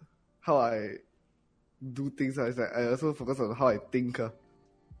do things. It's like I also focus on how I think.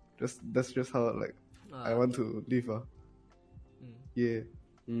 That's just how like I want to live. Yeah.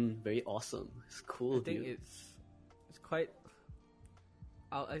 Very awesome. It's cool. I think dude. it's quite.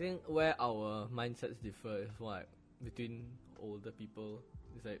 I think where our mindsets differ is like between older people.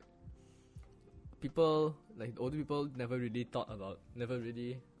 It's like people, like older people, never really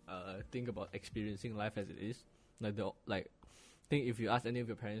think about experiencing life as it is. I think if you ask any of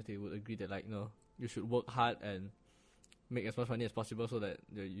your parents, they would agree that you should work hard and make as much money as possible so that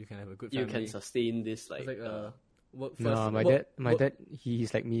you can have a good family. You can sustain this It's work first. No, my dad,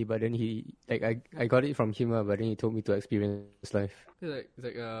 he's like me, but then I got it from him, but then he told me to experience life.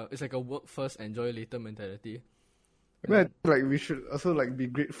 It's like a work first, enjoy later mentality. I mean, I think, like we should also like be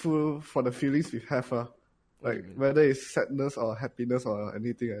grateful for the feelings we have, like whether it's sadness or happiness or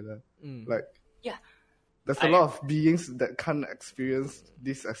anything like that. Like there's a lot of beings that can't experience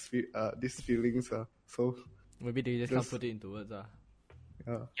these feelings. So maybe they just can't put it into words.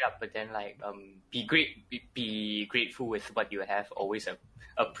 Yeah, but then be grateful with what you have. Always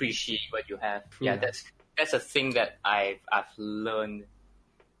appreciate what you have. True. Yeah, that's a thing that I've learned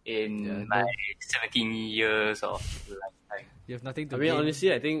in my 17 years of lifetime. You have nothing to. I mean, gain.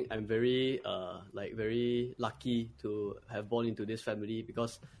 honestly, I think I'm very very lucky to have born into this family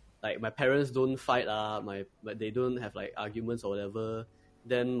because like my parents don't fight but they don't have like arguments or whatever.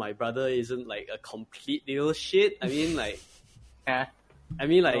 Then my brother isn't like a complete little shit. I mean like. I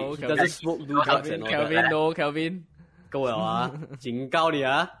mean, like, No, he Kelvin. doesn't smoke, do drugs and all Kelvin, that. no, Kelvin. 夠啦警告你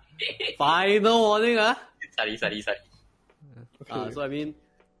final warning Sorry. So I mean,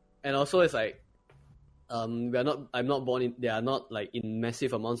 and also it's like, I'm not born in, they are not like in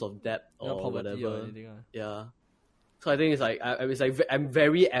massive amounts of debt or Poverty whatever. or anything. Yeah. So I think it's like, I'm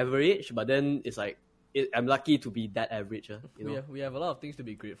very average, but then it's like, I'm lucky to be that average, you know? We have a lot of things to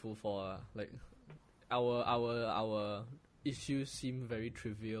be grateful for. Like, our issues seem very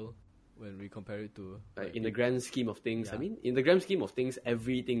trivial when we compare it to Like, in the grand scheme of things, Yeah. I mean, in the grand scheme of things,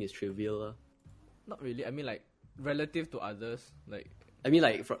 everything is trivial. Not really. I mean, like relative to others, like I mean,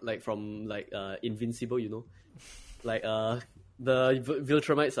 from Invincible, you know, like the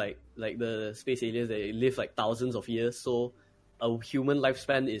Viltrumites, like the space aliens, they live like thousands of years. So a human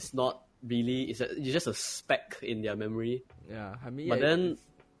lifespan is not really it's just a speck in their memory. yeah. I mean, But then,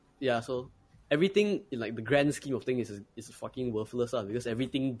 so everything in like the grand scheme of things is fucking worthless, because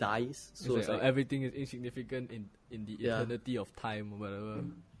everything dies. So it's like everything is insignificant in the Yeah. eternity of time or whatever.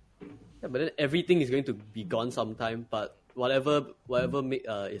 yeah, but then everything is going to be gone sometime. But whatever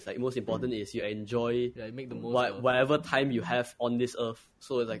is like most important is you enjoy Yeah, you make the most of. whatever time you have on this earth.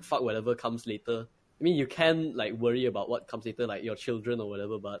 So it's like fuck whatever comes later. I mean, you can like worry about what comes later, like your children or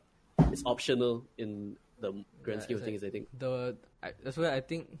whatever, but it's optional in the grand Yeah, scheme of it's things. I think. That's why I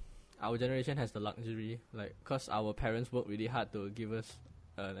think our generation has the luxury, like, cause our parents work really hard to give us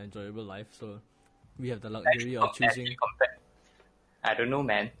an enjoyable life, so we have the luxury of choosing. I don't know,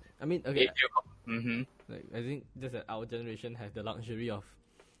 man. I mean, okay, Mm-hmm. like I think just that our generation has the luxury of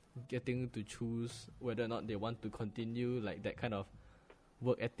getting to choose whether or not they want to continue like that kind of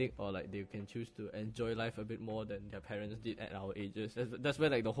work ethic, or like they can choose to enjoy life a bit more than their parents did at our ages. That's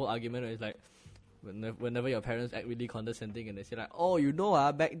where like the whole argument is like, whenever your parents act really condescending and they say like, oh,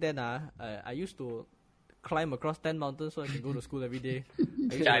 back then I used to climb across 10 mountains so I can go to school every day.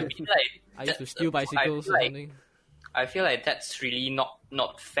 I used to steal bicycles or something. I feel like that's really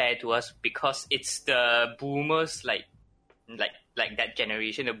not fair to us, because it's the boomers like that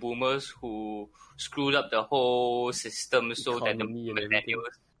generation, the boomers who screwed up the whole system so that the Economy and everything.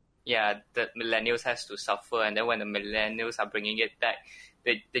 millennials has to suffer, and then when the millennials are bringing it back,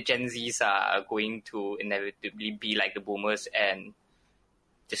 the Gen Zs are going to inevitably be like the boomers and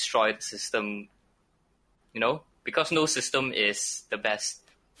destroy the system, because no system is the best.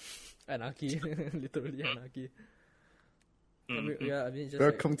 Anarchy. Literally anarchy. I mean, it's just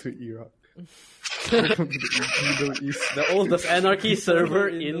welcome to Iraq. Welcome to the Middle East. The oldest anarchy server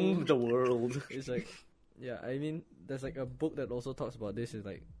in the world. It's like, yeah, I mean, there's like a book that also talks about this. Is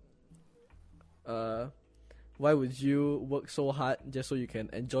like, why would you work so hard just so you can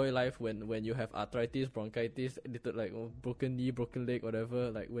enjoy life when you have arthritis, bronchitis, little like broken knee, broken leg, whatever?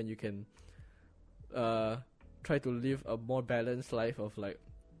 Like when you can, try to live a more balanced life of like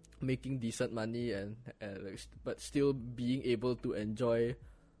making decent money and but still being able to enjoy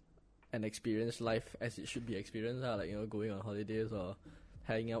and experience life as it should be experienced, like going on holidays or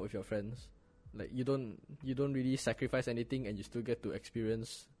hanging out with your friends. Like you don't really sacrifice anything and you still get to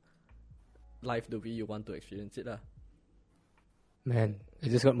experience life the way you want to experience it, Man, I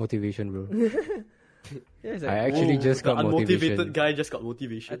just got motivation, bro. Yeah, it's I actually just got the motivation. unmotivated guy just got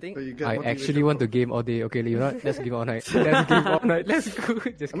motivation. I think So you get I motivated actually want to from- game all day. Okay, you know what? Let's game all night. Let's game all night. Let's go.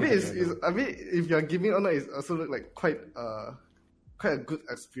 Just I mean, kidding. if you're giving on, it's also look like quite a good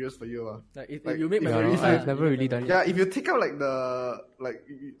experience for you. like if Like, you make if No, memories. I've never really done it. Yeah, if you take out like the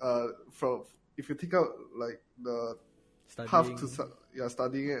if you take out like the half to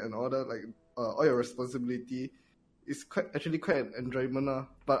studying it and all that, like all your responsibility, it's actually quite an enjoyment.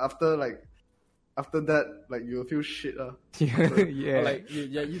 But after that, like you feel shit. Yeah. Or like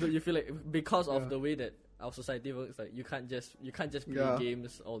you feel like because of the way that our society works, like you can't just play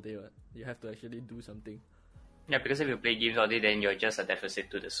games all day. Right? You have to actually do something. Yeah, because if you play games all day, then you're just a deficit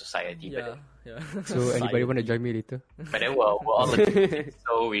to the society. Yeah. So anybody want to join me later? But then we're all adults,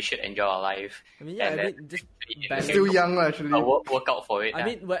 so we should enjoy our life. I mean, yeah, And just It's still young, actually. work out for it. I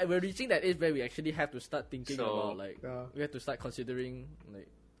mean, we're reaching that age where we actually have to start thinking So, about like Yeah. we have to start considering like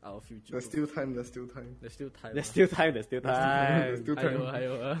our future. There's still time. There's still time. There's still time. There's still time. There's still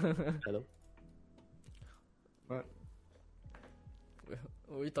time. Hello. What?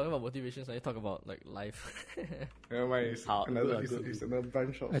 We're talking about motivation, so you talk about like life. Never mind. It's How- another. good. It's another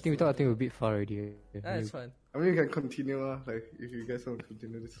branch of. I think we're a bit far already. It's fine. I mean, you can continue. Like if you guys want to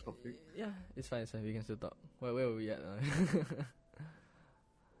continue this topic. Yeah, it's fine. We can still talk. Where were we at?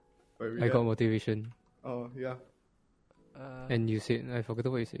 Where we I got at? motivation. Oh yeah. And you said, I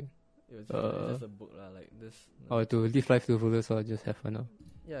forgot what you said. It was just a book lah, like this. Or to live life to the fullest or just have fun now.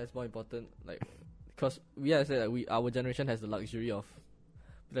 Yeah, it's more important, like, because our generation has the luxury of,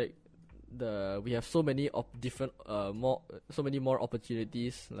 like, we have so many so many more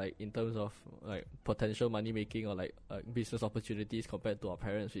opportunities, like in terms of like potential money making or like business opportunities compared to our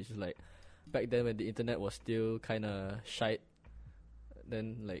parents, which is like back then when the internet was still kind of shite.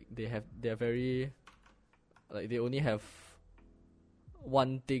 Then like they're very, like they only have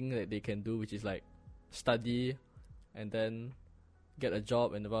one thing that they can do, which is like study and then get a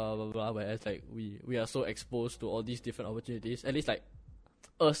job and blah blah blah. Whereas like we are so exposed to all these different opportunities. At least like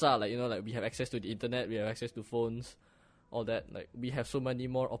us are like, you know, like we have access to the internet, we have access to phones, all that. Like we have so many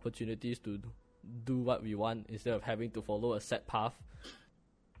more opportunities to do what we want instead of having to follow a set path,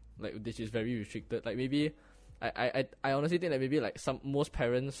 like which is very restricted. Like maybe I honestly think that maybe like most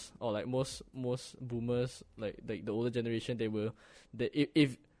parents or like most boomers, like the older generation,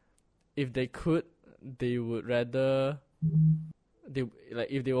 if they could, they would rather,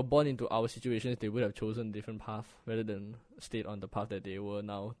 if they were born into our situations, they would have chosen a different path rather than stayed on the path that they were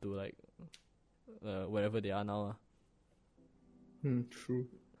now to like wherever they are now. True.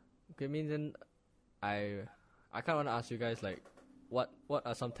 Okay, I mean then I kind of want to ask you guys, like, what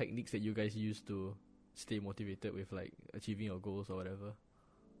are some techniques that you guys use to stay motivated with like achieving your goals or whatever?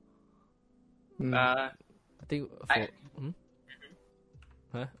 I think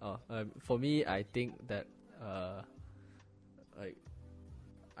for me, I think that like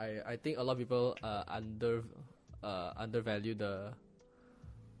I think a lot of people undervalue the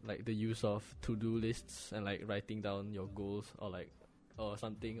use of to-do lists and like writing down your goals or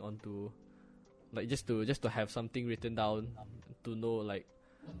something onto, like just to have something written down to know, like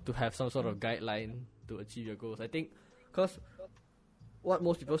to have some sort of guideline to achieve your goals. I think because what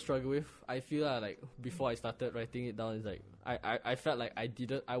most people struggle with, I feel like before I started writing it down, is like I felt like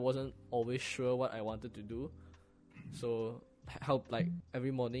I wasn't always sure what I wanted to do. So help like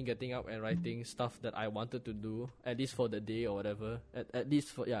every morning getting up and writing stuff that I wanted to do, at least for the day or whatever. At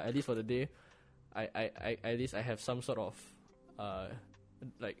least for the day, at least I have some sort of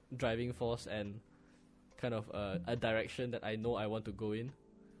like driving force and kind of a direction that I know I want to go in.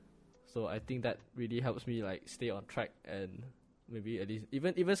 So I think that really helps me like stay on track, and maybe at least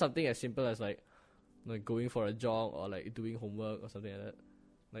even something as simple as like going for a jog or like doing homework or something like that.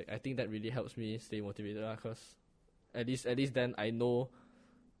 Like I think that really helps me stay motivated, because at least then I know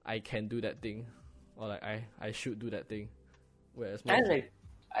I can do that thing, or like I should do that thing. Whereas I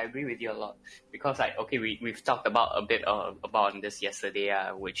agree with you a lot, because like we've talked about a bit about this yesterday,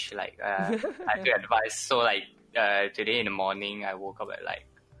 which like I feel advice. So like today in the morning I woke up at like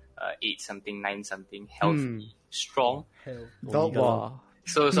 8 something, 9 something, healthy, strong. Wow.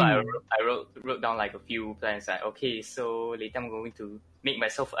 So I wrote down like a few plans. Like, okay, so later I'm going to make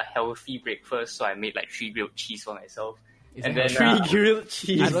myself a healthy breakfast. So I made like 3 grilled cheese for myself. And then 3 grilled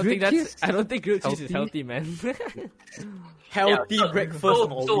cheese. I don't think grilled cheese is healthy, man. Healthy breakfast.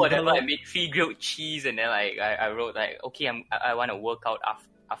 So whatever, I made 3 grilled cheese, and then like I wrote like, okay, I want to work out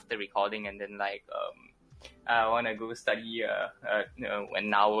after recording, and then like I want to go study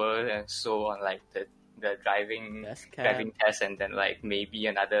an hour and so on, like the driving test, and then like maybe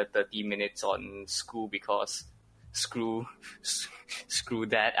another 30 minutes on school, because screw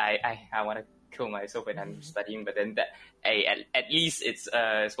that, I want to kill myself when I'm studying. But then that at least it's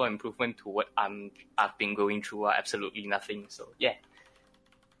small improvement to what I've been going through. Absolutely nothing. So yeah,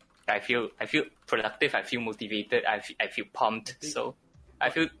 I feel productive. I feel motivated. I feel pumped. So I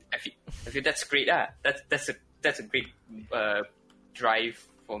feel that's great. That's a great drive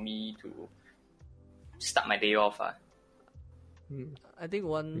for me to start my day off. I think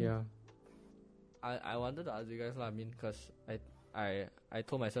one I wanted to ask you guys lah. I mean, cause I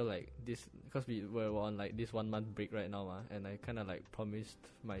told myself like this, because we were on like this 1 month break right now, and I kind of like promised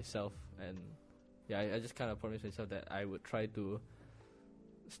myself, and I just kind of promised myself that I would try to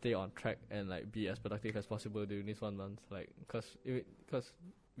stay on track and like be as productive as possible during this 1 month, like cause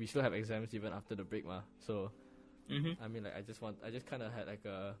we still have exams even after the break, so. I mean, like I just kind of had like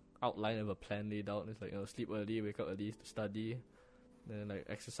a outline of a plan laid out. It's like, sleep early, wake up early to study, then like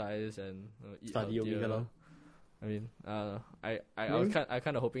exercise and eat Study healthier. lor. I mean, I was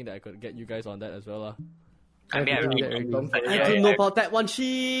kind of hoping that I could get you guys on that as well, lah. I mean, I really I don't know about that one,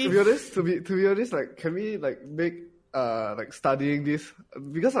 Chief. To be honest, like, can we like make like studying this,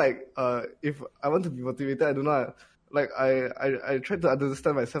 because like if I want to be motivated, I don't know. Like I try to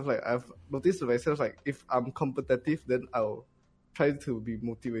understand myself. Like I've noticed to myself, like if I'm competitive, then I'll try to be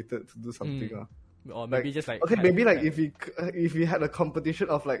motivated to do something. Or maybe Like, just like okay, maybe like if we had a competition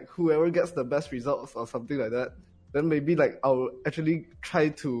of like whoever gets the best results or something like that, then maybe like I'll actually try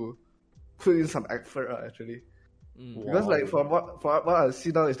to put in some effort actually. Because like for what I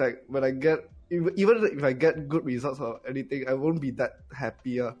see now is like when I get even if I get good results or anything, I won't be that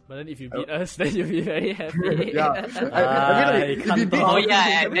happy. But then if you beat us, then you'll be very happy. Yeah. I mean, like, if you beat Oh us, yeah,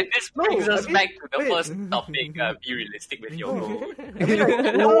 I and mean, this brings us back to the wait. first topic. Be realistic with your goal. I mean,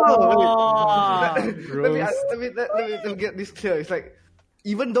 like, no, let me get this clear. It's like,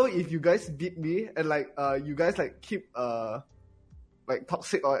 even though if you guys beat me and like you guys like keep like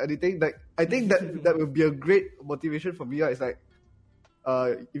toxic or anything, like I think that will be a great motivation for me. It's like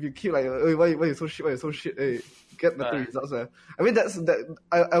if you keep like, hey, why you so shit, hey, get better results. I mean that's that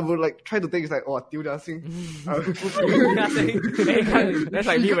I would like try to think it's like, oh, 丢dia星. That's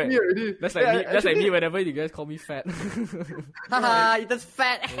like me when that's like me whenever you guys call me fat. Haha, that's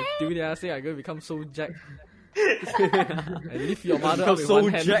fat. Dude, I'm gonna become so jacked. And lift your mother up with so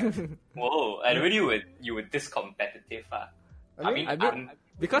one hand. jacked. Whoa, I really you were this competitive. I mean,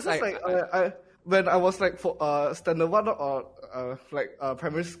 because Just like I when I was like for standard 1 or like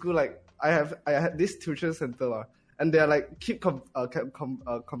primary school, like I had this tuition center and they are like keep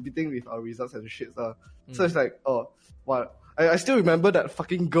competing with our results and shit. So it's like, oh, what. I still remember that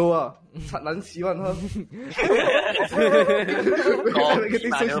fucking girl. 难洗碗her.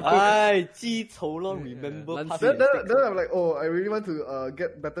 Getting so super. Ay, 记仇 lor, remember. Lance- Then I'm like, oh, I really want to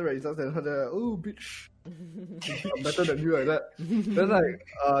get better results than her. Then, oh, bitch, I'm better than you like that. Then like,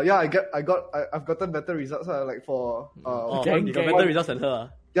 yeah, I've gotten better results. Like for Gang, you got gang. better results than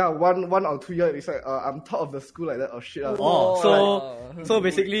her. yeah, 1 or 2 years. It's like I'm top of the school like that or shit. So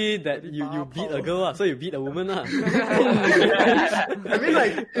basically that you beat a girl, so you beat a woman. I mean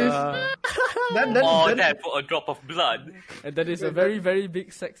like, then that for a drop of blood. And that is a very, very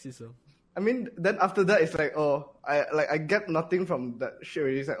big sexism. I mean, then after that, it's like, oh, I get nothing from that shit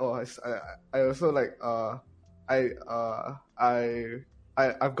already. It's like, oh, I also like,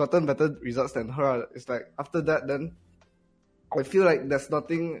 I've gotten better results than her. It's like, after that, then I feel like there's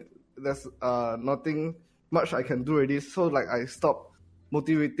nothing much I can do already. So like, I stop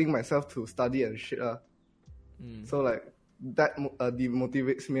motivating myself to study and shit. So like, that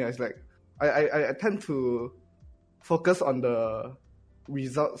demotivates me. It's like, I tend to focus on the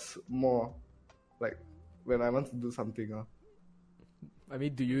results more, like when I want to do something. I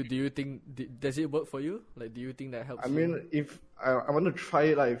mean, do you think does it work for you? Like, do you think that helps? I mean, if I want to try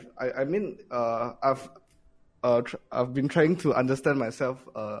it, like I mean, I've been trying to understand myself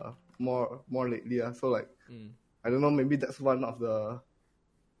more lately. So like, I don't know, maybe that's one of the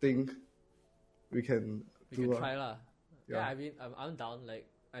thing we can do. try lah. Yeah. Yeah, I mean, I'm down. Like,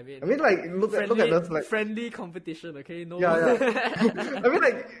 I mean, like look at us like. friendly competition, okay? No. Yeah. I mean,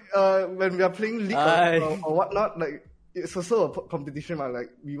 like when we are playing league or whatnot, like it's also a competition.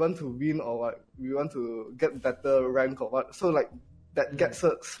 Like we want to win or what, we want to get better rank or what. So like that gets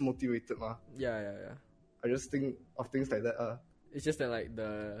us motivated, Yeah. I just think of things like that. It's just that like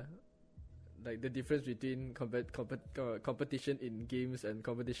the difference between competition in games and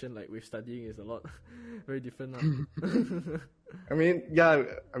competition like with studying is a lot very different. I mean, yeah.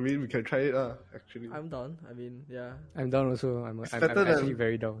 I mean, we can try it. Actually, I'm down. I mean, yeah. I'm down also. I'm better actually than-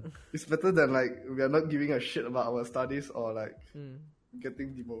 very down. it's better than like we are not giving a shit about our studies or like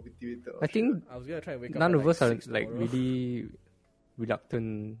getting demotivated. Or I think I was gonna try and wake up. none at, of us are 6 like tomorrow. really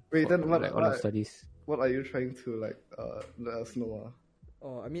reluctant. Wait, then what- like, on our what- studies. what are you trying to like let us know?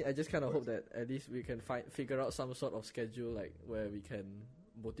 Oh, I mean, I just kind of hope that at least we can figure out some sort of schedule like where we can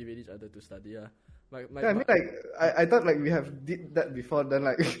motivate each other to study. Yeah, I mean, like I thought like we have did that before. Then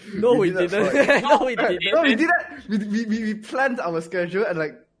like no, we did didn't. that for, like- No, we didn't. No, we did that. We planned our schedule and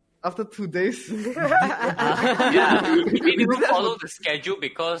like after 2 days. Yeah, we didn't even follow the schedule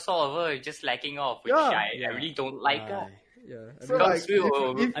because all of us are just lacking off, which I really don't like. Yeah. So Because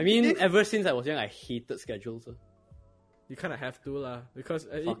like, I mean, ever since I was young, I hated schedules. You kind of have to lah, because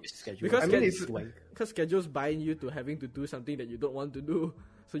Fuck schedule. because I mean, sched- it's, Wank. because schedules bind you to having to do something that you don't want to do.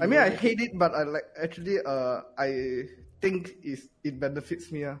 So I you mean, I won't- hate it, but I like actually. I think it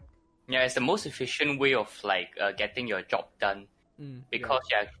benefits me. Yeah, it's the most efficient way of like getting your job done because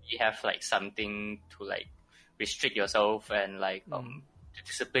you actually have like something to like restrict yourself and like to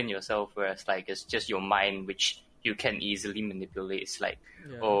discipline yourself. Whereas like it's just your mind which you can easily manipulate. It's like,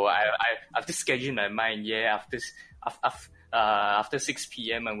 oh, I have to schedule my mind. Yeah, after 6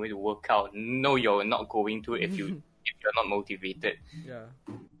 p.m. I'm going to work out. No, you're not going to if you're not motivated. Yeah.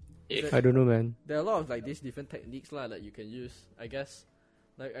 I don't know, man. There are a lot of like these different techniques lah that you can use. I guess,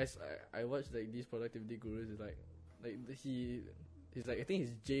 like I watched like these productivity gurus. Is like he's like, I think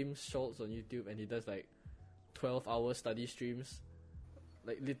he's James Schultz on YouTube, and he does like 12-hour study streams.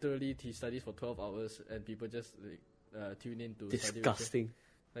 Like literally, he studies for 12 hours, and people just like tune in to study with him. Disgusting.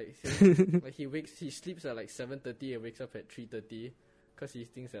 Like he sleeps at like 7:30 and wakes up at 3:30, because he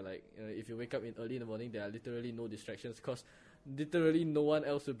thinks that like if you wake up early in the morning, there are literally no distractions, because literally no one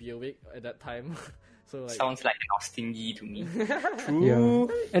else will be awake at that time. So like, Sounds like an Austin Yee to me. True.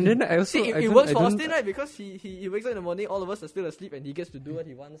 Yeah. And then I also see, I it don't- works I for don't- Austin, right? Because he wakes up in the morning, all of us are still asleep, and he gets to do what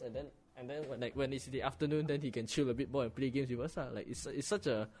he wants, and then when it's the afternoon, then he can chill a bit more and play games with us. Like it's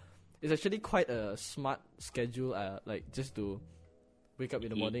actually quite a smart schedule. Like just to wake up in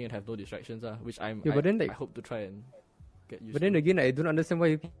the morning and have no distractions. Which I hope to try and get used. But then to. again, I don't understand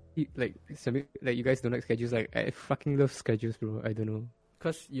why like you guys don't like schedules. Like I fucking love schedules, bro. I don't know.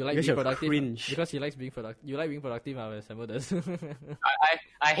 Because you like Because being you're productive. cringe. Because he likes being productive. You like being productive, as Samuel does.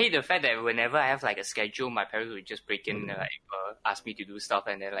 I hate the fact that whenever I have like a schedule, my parents would just break in, ask me to do stuff,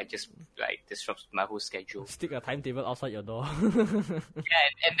 and then like just like disrupts my whole schedule. Stick a timetable outside your door.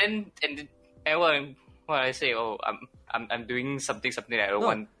 Yeah, and then what I say? Oh, I'm doing something that I don't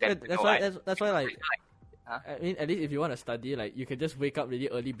want them to that's know. why. That's why. Like, Huh? I mean, at least if you want to study, like you can just wake up really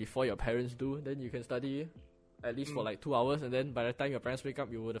early before your parents do. Then you can study at least for like 2 hours, and then by the time your parents wake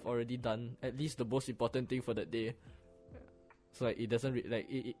up, you would have already done at least the most important thing for that day. So like it doesn't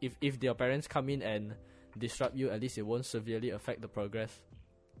if your parents come in and disrupt you, at least it won't severely affect the progress.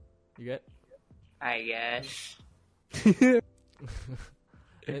 You get? I guess.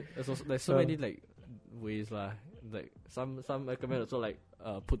 There's so many like ways lah. Like some recommend also like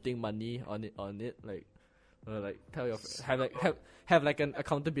putting money on it like tell your have like an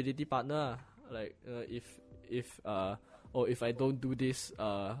accountability partner. Like if I don't do this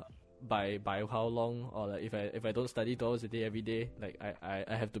by how long, or like if I don't study 2 hours a day every day, like I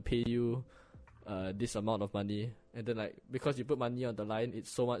have to pay you this amount of money, and then like because you put money on the line,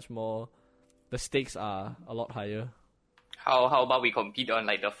 it's so much more, the stakes are a lot higher. How about we compete on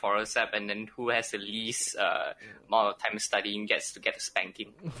like the Forest app, and then who has the least amount of time studying gets to get a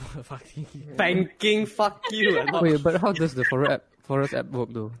spanking. Banking, fuck you. Wait, but how does the Forest app work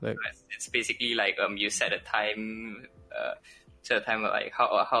though? Like, It's basically like you set a time like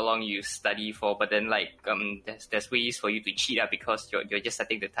how long you study for, but then like there's ways for you to cheat because you're just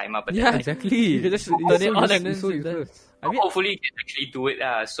setting the time up. But Yeah, then, like, exactly. You can just turn it on and then so sit there. useless. I mean, hopefully you can actually do it.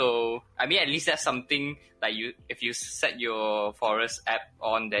 So I mean, at least that's something like if you set your Forest app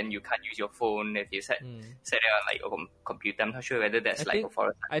on, then you can't use your phone. If you set it on like your computer, I'm not sure whether that's a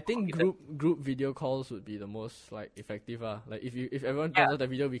Forest app. I think group video calls would be the most like effective. Like if everyone turns on the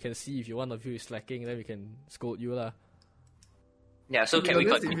video, we can see if one of you is slacking, then we can scold you lah. Yeah, so can we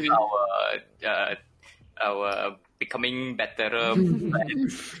Because if continue our becoming better? I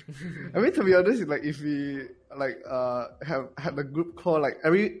mean, to be honest, like if we like have had a group call, like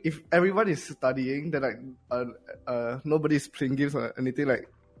if everyone is studying, then like nobody's playing games or anything. Like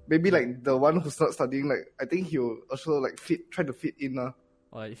maybe like the one who's not studying, like I think he'll also like try to fit in. Or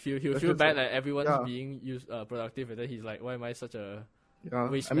like he'll That's feel just bad like- like everyone's yeah. being productive, and then he's like, why am I such a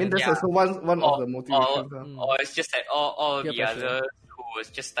Yeah, waste I mean man? that's Yeah. also one of the motivations. Or it's just that all Peer the pressure. others who was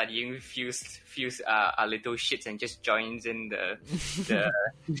just studying feels are little shits and just joins in the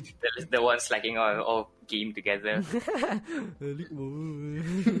ones slacking all game together. I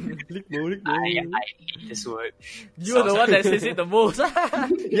hate this word. You're the Sounds one that says it the most.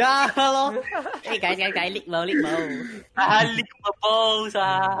 Yeah, hello. Hey guys, lick mo. lick my balls.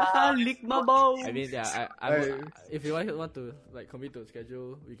 Lick my balls. I mean, yeah. If you want to like commit to a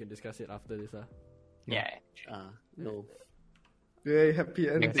schedule, we can discuss it after this. Yeah, No. Yeah, happy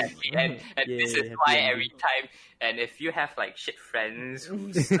ending. exactly. And this is Yeah, why happy every time, and if you have like shit friends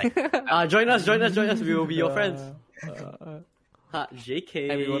who's like, Join us. We will be your friends. Ha, JK.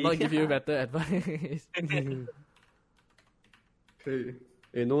 And we will not give you better advice. Okay.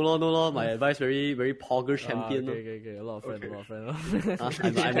 No law. My advice very pogger champion. Okay. A lot of friends.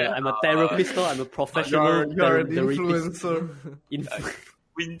 I'm a therapist. I'm a professional. You're an therapist. influencer.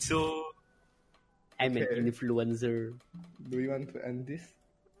 Windsor. I'm an Okay. influencer. Do you want to end this?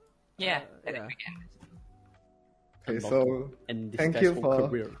 Yeah, I think yeah. we can. Okay, Unlock so And this Thank guy's you whole for-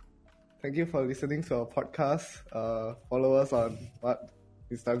 career. thank you for listening to our podcast. Follow us on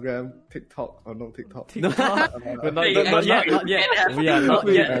Instagram, TikTok, or no TikTok. TikTok. But not, Hey, not, Not yet. We are not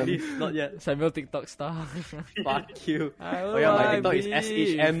Wait, yet. man. At least not yet. Samuel TikTok star. Fuck you. I Oh yeah, my TikTok is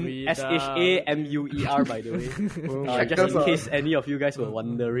be SHAMUER, by the way. Check Just us in out. case any of you guys were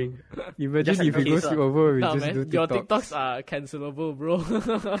wondering. Imagine Just in if it case, goes over, we Nah, just man, do your TikToks. TikToks are cancelable, bro.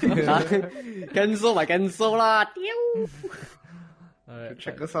 Cancel lah. Alright.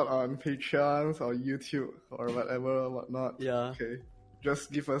 Check us out on Patreon or YouTube or whatnot. Yeah. Okay.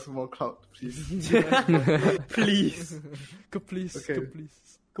 Just give us more clout, please. Please. Please. Okay.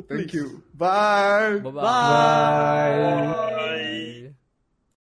 Please. Thank you. Bye. Bye-bye. Bye. Bye.